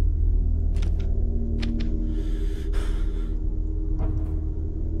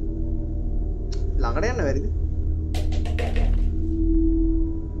 ළඟට යන්න බැරිද?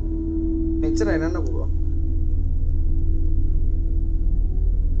 මෙච්චර එනන්න පුළුවන්.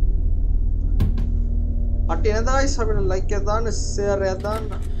 අට එන guys අපිට like එක දාන්න, share එක දාන්න.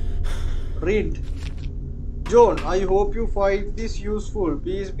 Read. John, I hope you find this useful.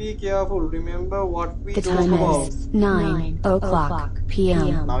 Please be careful. Remember what we The talked time about. is 9 o'clock p.m.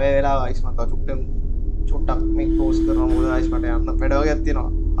 නවය වෙලා guys මම චුට්ටක් මේ close කරනවා මොකද guys මට යන්න වැඩ වගේක් තියෙනවා.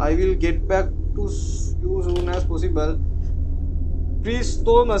 I will get back to you soon as possible. Please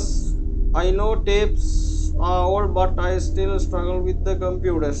Thomas, I know tapes are old but I still struggle with the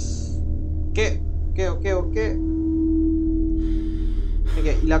computers. Okay. Okay.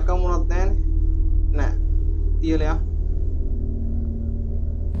 ඉලක්කම් මොනවත් නැහැනේ. නෑ. තියලයා.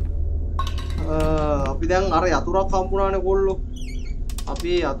 අපි දැන් අර යතුරක් හම්බුණානේ කොල්ලෝ.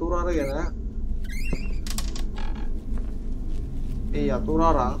 අපි යතුර අරගෙන ඒ යතුර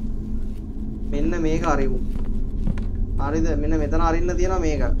අරන් මෙන්න මේක අරිමු. හරිද? මෙන්න මෙතන අරින්න තියෙනවා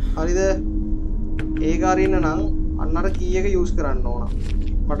මේක. හරිද? ඒක අරින්න නම් අන්න අර කී එක යූස් කරන්න ඕන.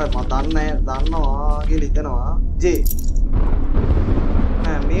 මට දන්නවා කියලා හිතනවා J.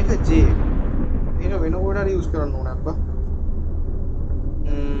 නෑ මේක J. මේක වෙන කොටට හරි යූස් කරන්න ඕන අප්පා.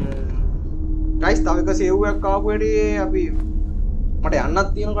 guys තව එක සේව් එකක් ආපු හැටි අපි මට යන්නත්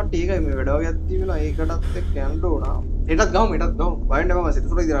තියෙන කට්ටිය ඒකයි මේ වැඩ වගේක් තියවිලා ඒකටත් එක්ක යන්න ඕන. හෙටත් ගමු බය නැහැ මම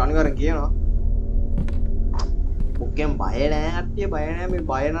සිතසොර ඉතින් අනිවාර්යෙන් කියනවා. ඔක්කෙන් බය නැහැ කට්ටිය බය නැහැ මේ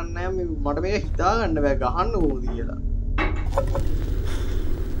බය නැහැ මේ මට මේක හිතා ගන්න බෑ ගහන්න ඕනද කියලා.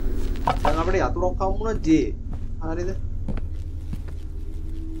 දැන් අපිට යතුරක් හම්බුණා J. හරිද?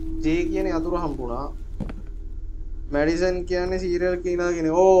 J කියන්නේ යතුර හම්බුණා. මැඩිසන් කියන්නේ සීරියල් කිලර්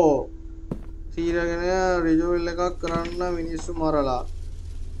කෙනෙක්. ඕ සීරියල් කෙනා රිජුවල් එකක් කරන්න මිනිස්සු මරලා.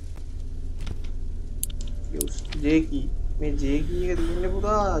 Use J key. මේ J key එක තියෙන්නේ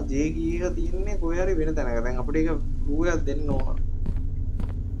පුතා J key එක තියෙන්නේ කොහේ හරි වෙන තැනක. දැන් අපිට ඒක clue එකක් දෙන්න ඕන.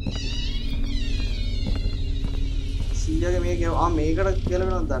 සීයාගේ මේක මේකට කියලා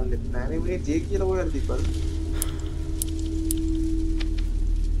වෙනවද දන්නේ නැහැ නේ මේ J කියලා කොහෙද තිබ්බද?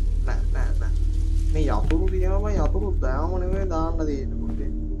 නෑ. මේ යතුරු තියෙනවා මම යතුරු දාම නෙවෙයි දාන්න දෙන්නේ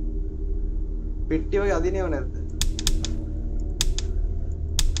පුතේ. පෙට්ටිය වගේ අදිනේව නැද්ද?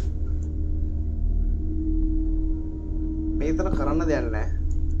 මේතන කරන්න දෙයක් නැහැ.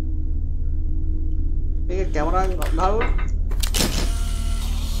 මේක කැමරාවෙන් ගහලා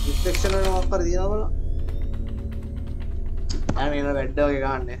රිෆ්ලෙක්ෂන් එක මොකක් හරි දිනනවා බලන්න. අනේ නේද වැඩ වගේ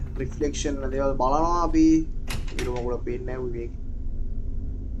ගහන්නේ. රිෆ්ලෙක්ෂන් වල දේවල් බලනවා අපි. ඊට මොකද පේන්නේ නැහැ මේක.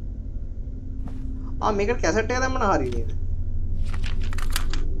 මේකට කැසට් එක දැම්මම හරි නේද?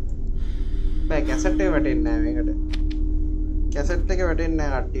 බෑ කැසට් එක වැටෙන්නේ නැහැ මේකට. කැසට් එක වැටෙන්නේ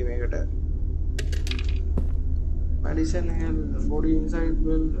නැහැ කට්ටිය මේකට. Madison Hill body inside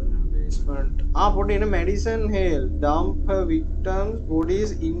well basement. Put in a Madison Hill dump her victims' bodies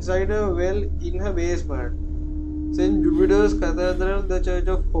inside a well in her basement. St. Jupiter's Cathedral, the Church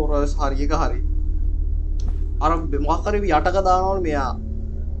of Horrors. Hari ka hari. Ara makari yata ka daanawal meya.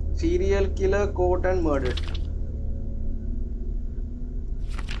 Serial killer caught and murdered.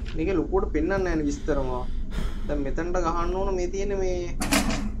 මේක ලොකුවට පෙන්වන්න නැහැ නේ විස්තරම. දැන් මෙතනට ගහන්න ඕන මේ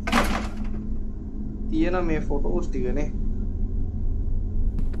තියෙන මේ ෆොටෝස් ටිකනේ.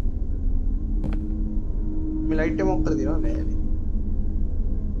 මේ ලයිට් එක මොකක්ද දිනවද නෑනේ.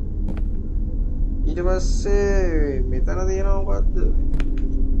 ඊට පස්සේ මෙතන තියෙනවා මොකද්ද?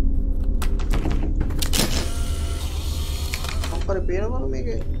 මොකක්ද පේනවද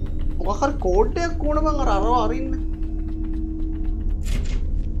මේකේ? මොකක් හරි කෝඩ් එකක් ඕන බං අරව අරින්න.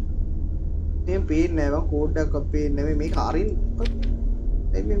 මේ පේන්නේ නැහැ බං කෝඩ් එකක් පේන්නේ නැහැ මේක අරින්න.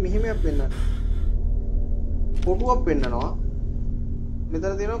 එයි මේ මෙහෙමයක් පෙන්නන්න. ෆොටෝවක් පෙන්නනවා.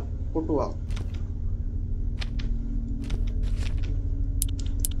 මෙතන තියෙනවා ෆොටෝවක්.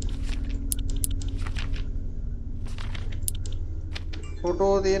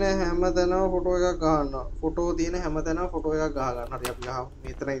 ෆොටෝ තියෙන හැමතැනම ෆොටෝ එකක් ගන්නවා. ෆොටෝ තියෙන හැමතැනම ෆොටෝ එකක් ගහ ගන්න. හරි අපි ගහමු.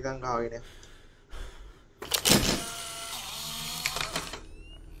 මෙතන ඉඳන් ගහගෙන.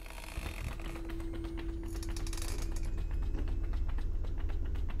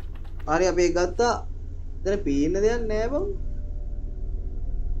 හරි අපි ඒක ගත්තා. දැන් පේන්න දෙයක් නෑ බං.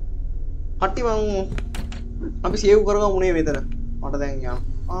 කට්ටි මං අපි සේව් කරගමු නේ මෙතන. මට දැන් යන්න.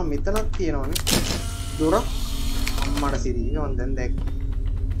 මෙතනක් තියෙනවනේ. දොර අම්මට සිරි. මම දැන් දැක්කේ.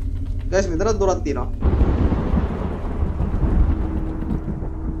 ගයිස් මෙතනක් දොරක් තියෙනවා.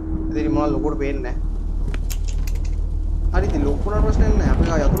 ඉතින් මොනවා ලොකුට පේන්නේ නැහැ. හරි ඉතින් ලොකුට ප්‍රශ්නයක් නැහැ. අපි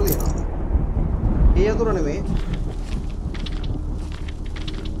ආ යතුරු දෙනවා. ඒ යතුරු නෙමෙයි.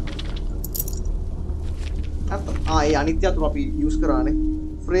 ඒ අනිත්‍ය යතුරු අපි යූස් කරානේ.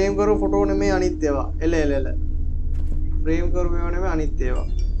 ෆ්‍රේම් කරු ෆොටෝ නෙමෙයි අනිත් ඒවා. එල. ෆ්‍රේම් කරු මේවා නෙමෙයි අනිත් ඒවා.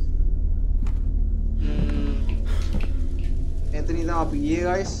 එතන ඉඳන් අපි ගියේ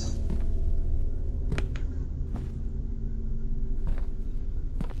guys.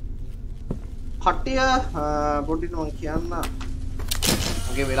 කට්ටිය පොඩ්ඩක් මම කියන්න.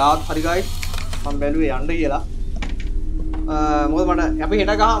 මගේ වෙලාවත් හරි guys. මම බැලුවේ යන්න කියලා. මොකද මට අපි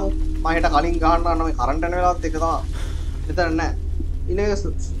හෙට ගහමු. මම හෙට කලින් ගහන්න ගන්න මේ කරන්ට් යන වෙලාවත් එක තමයි. මෙතන නෑ. ඉන්නේ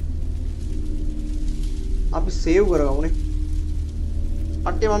අපි සේව් කරගමුනේ.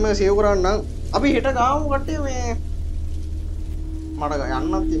 කට්ටිය මම මේක සේව් කරන්නම්. අපි හෙට ගාමු කට්ටිය මේ මට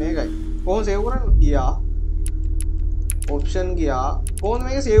යන්නත් තියෙන එකයි. කොහොම සේව් කරන්න ගියා? ඔප්ෂන් ගියා. කොහොමද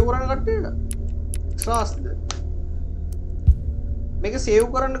මේක සේව් කරන්න කට්ටිය? එක්ස්ට්‍රාස්ද? මේක සේව්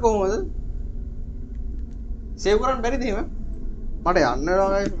කරන්න කොහොමද? සේව් කරන්න බැරිද එහෙම? මට යන්න වෙනවා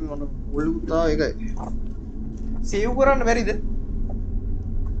ගයිස්. මම මුළුතා ඒකයි. සේව් කරන්න බැරිද?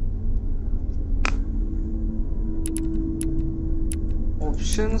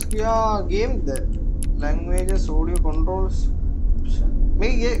 Options gaya game the languages audio controls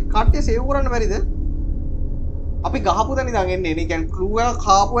මේ කට්ටිය සේව් කරන්න බැරිද? අපි ගහපු තැන ඉඳන් එන්නේ නේ. කියන්නේ ක්ලූ එක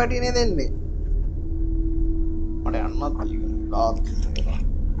කාපු හැටි නේ දෙන්නේ. මට යන්නත් තියෙනවා.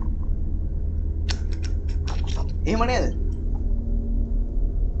 එහෙම නේද?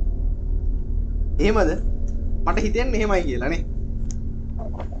 එහෙමද? මට හිතෙන්නේ එහෙමයි කියලා නේ.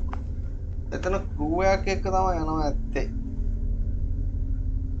 එතන ක්ලූ එකක් එක්ක තමයි යනවා ඇත්තේ.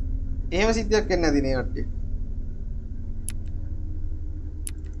 එහෙම සිද්ධියක් වෙන්නේ නැති නේ කට්ටිය.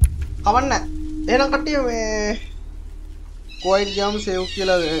 කවන්න. එහෙනම් කට්ටිය මේ කොයිඩ් ජම් සේව්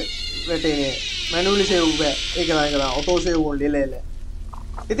කියලා වැටෙන්නේ. මැනුවලි සේව් බෑ. ඒක තමයි ඔටෝ සේව් ඕනේ එල.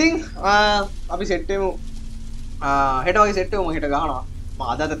 ඉතින් අපි සෙට් වෙමු. හෙට වගේ සෙට් වෙමු. මම හෙට ගහනවා. මම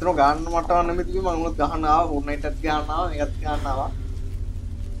අද අතන ගන්න මට නෙමෙයි තිබ්බේ. මම උනත් ගහන්න ආවා. ෆෝර්ට්නයිට් එකත් ගහන්න ආවා. මේකත් ගහන්න ආවා.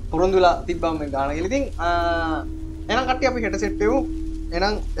 පුරුදුලා තිබ්බම මේ ගහන කියලා. ඉතින් එහෙනම් කට්ටිය අපි හෙට සෙට් වෙමු.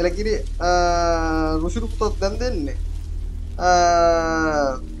 එහෙනම් එලකිරි රුසිරු පුතත් දැන් දෙන්නේ.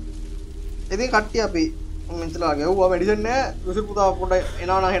 ඉතින් කට්ටිය අපි මෙතනලා ගෙවුවා මෙඩිසන් නෑ. රුසිරු පුතා පොඩ්ඩක්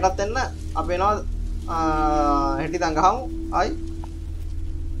එනවා නම් හෙටත් එන්න. අපි එනවා හෙට ඉඳන් ගහමු. ආයි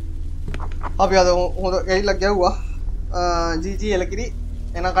අපි අද හොඳ ගිහිල්ලා ගැව්වා. ජීජී එලකිරි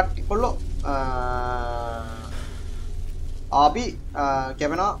එන කට්ටිය කොල්ලෝ අපි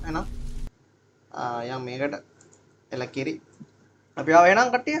කැපෙනවා එහෙනම් යම් මේකට එලකිරි අපි ආව එහෙනම්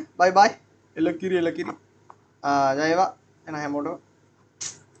කට්ටිය බයි බයි එලකිරි ජය වේවා එන හැමෝටම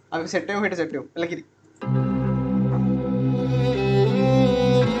අපි සෙට් වෙමු හෙට සෙට් වෙමු එලකිරි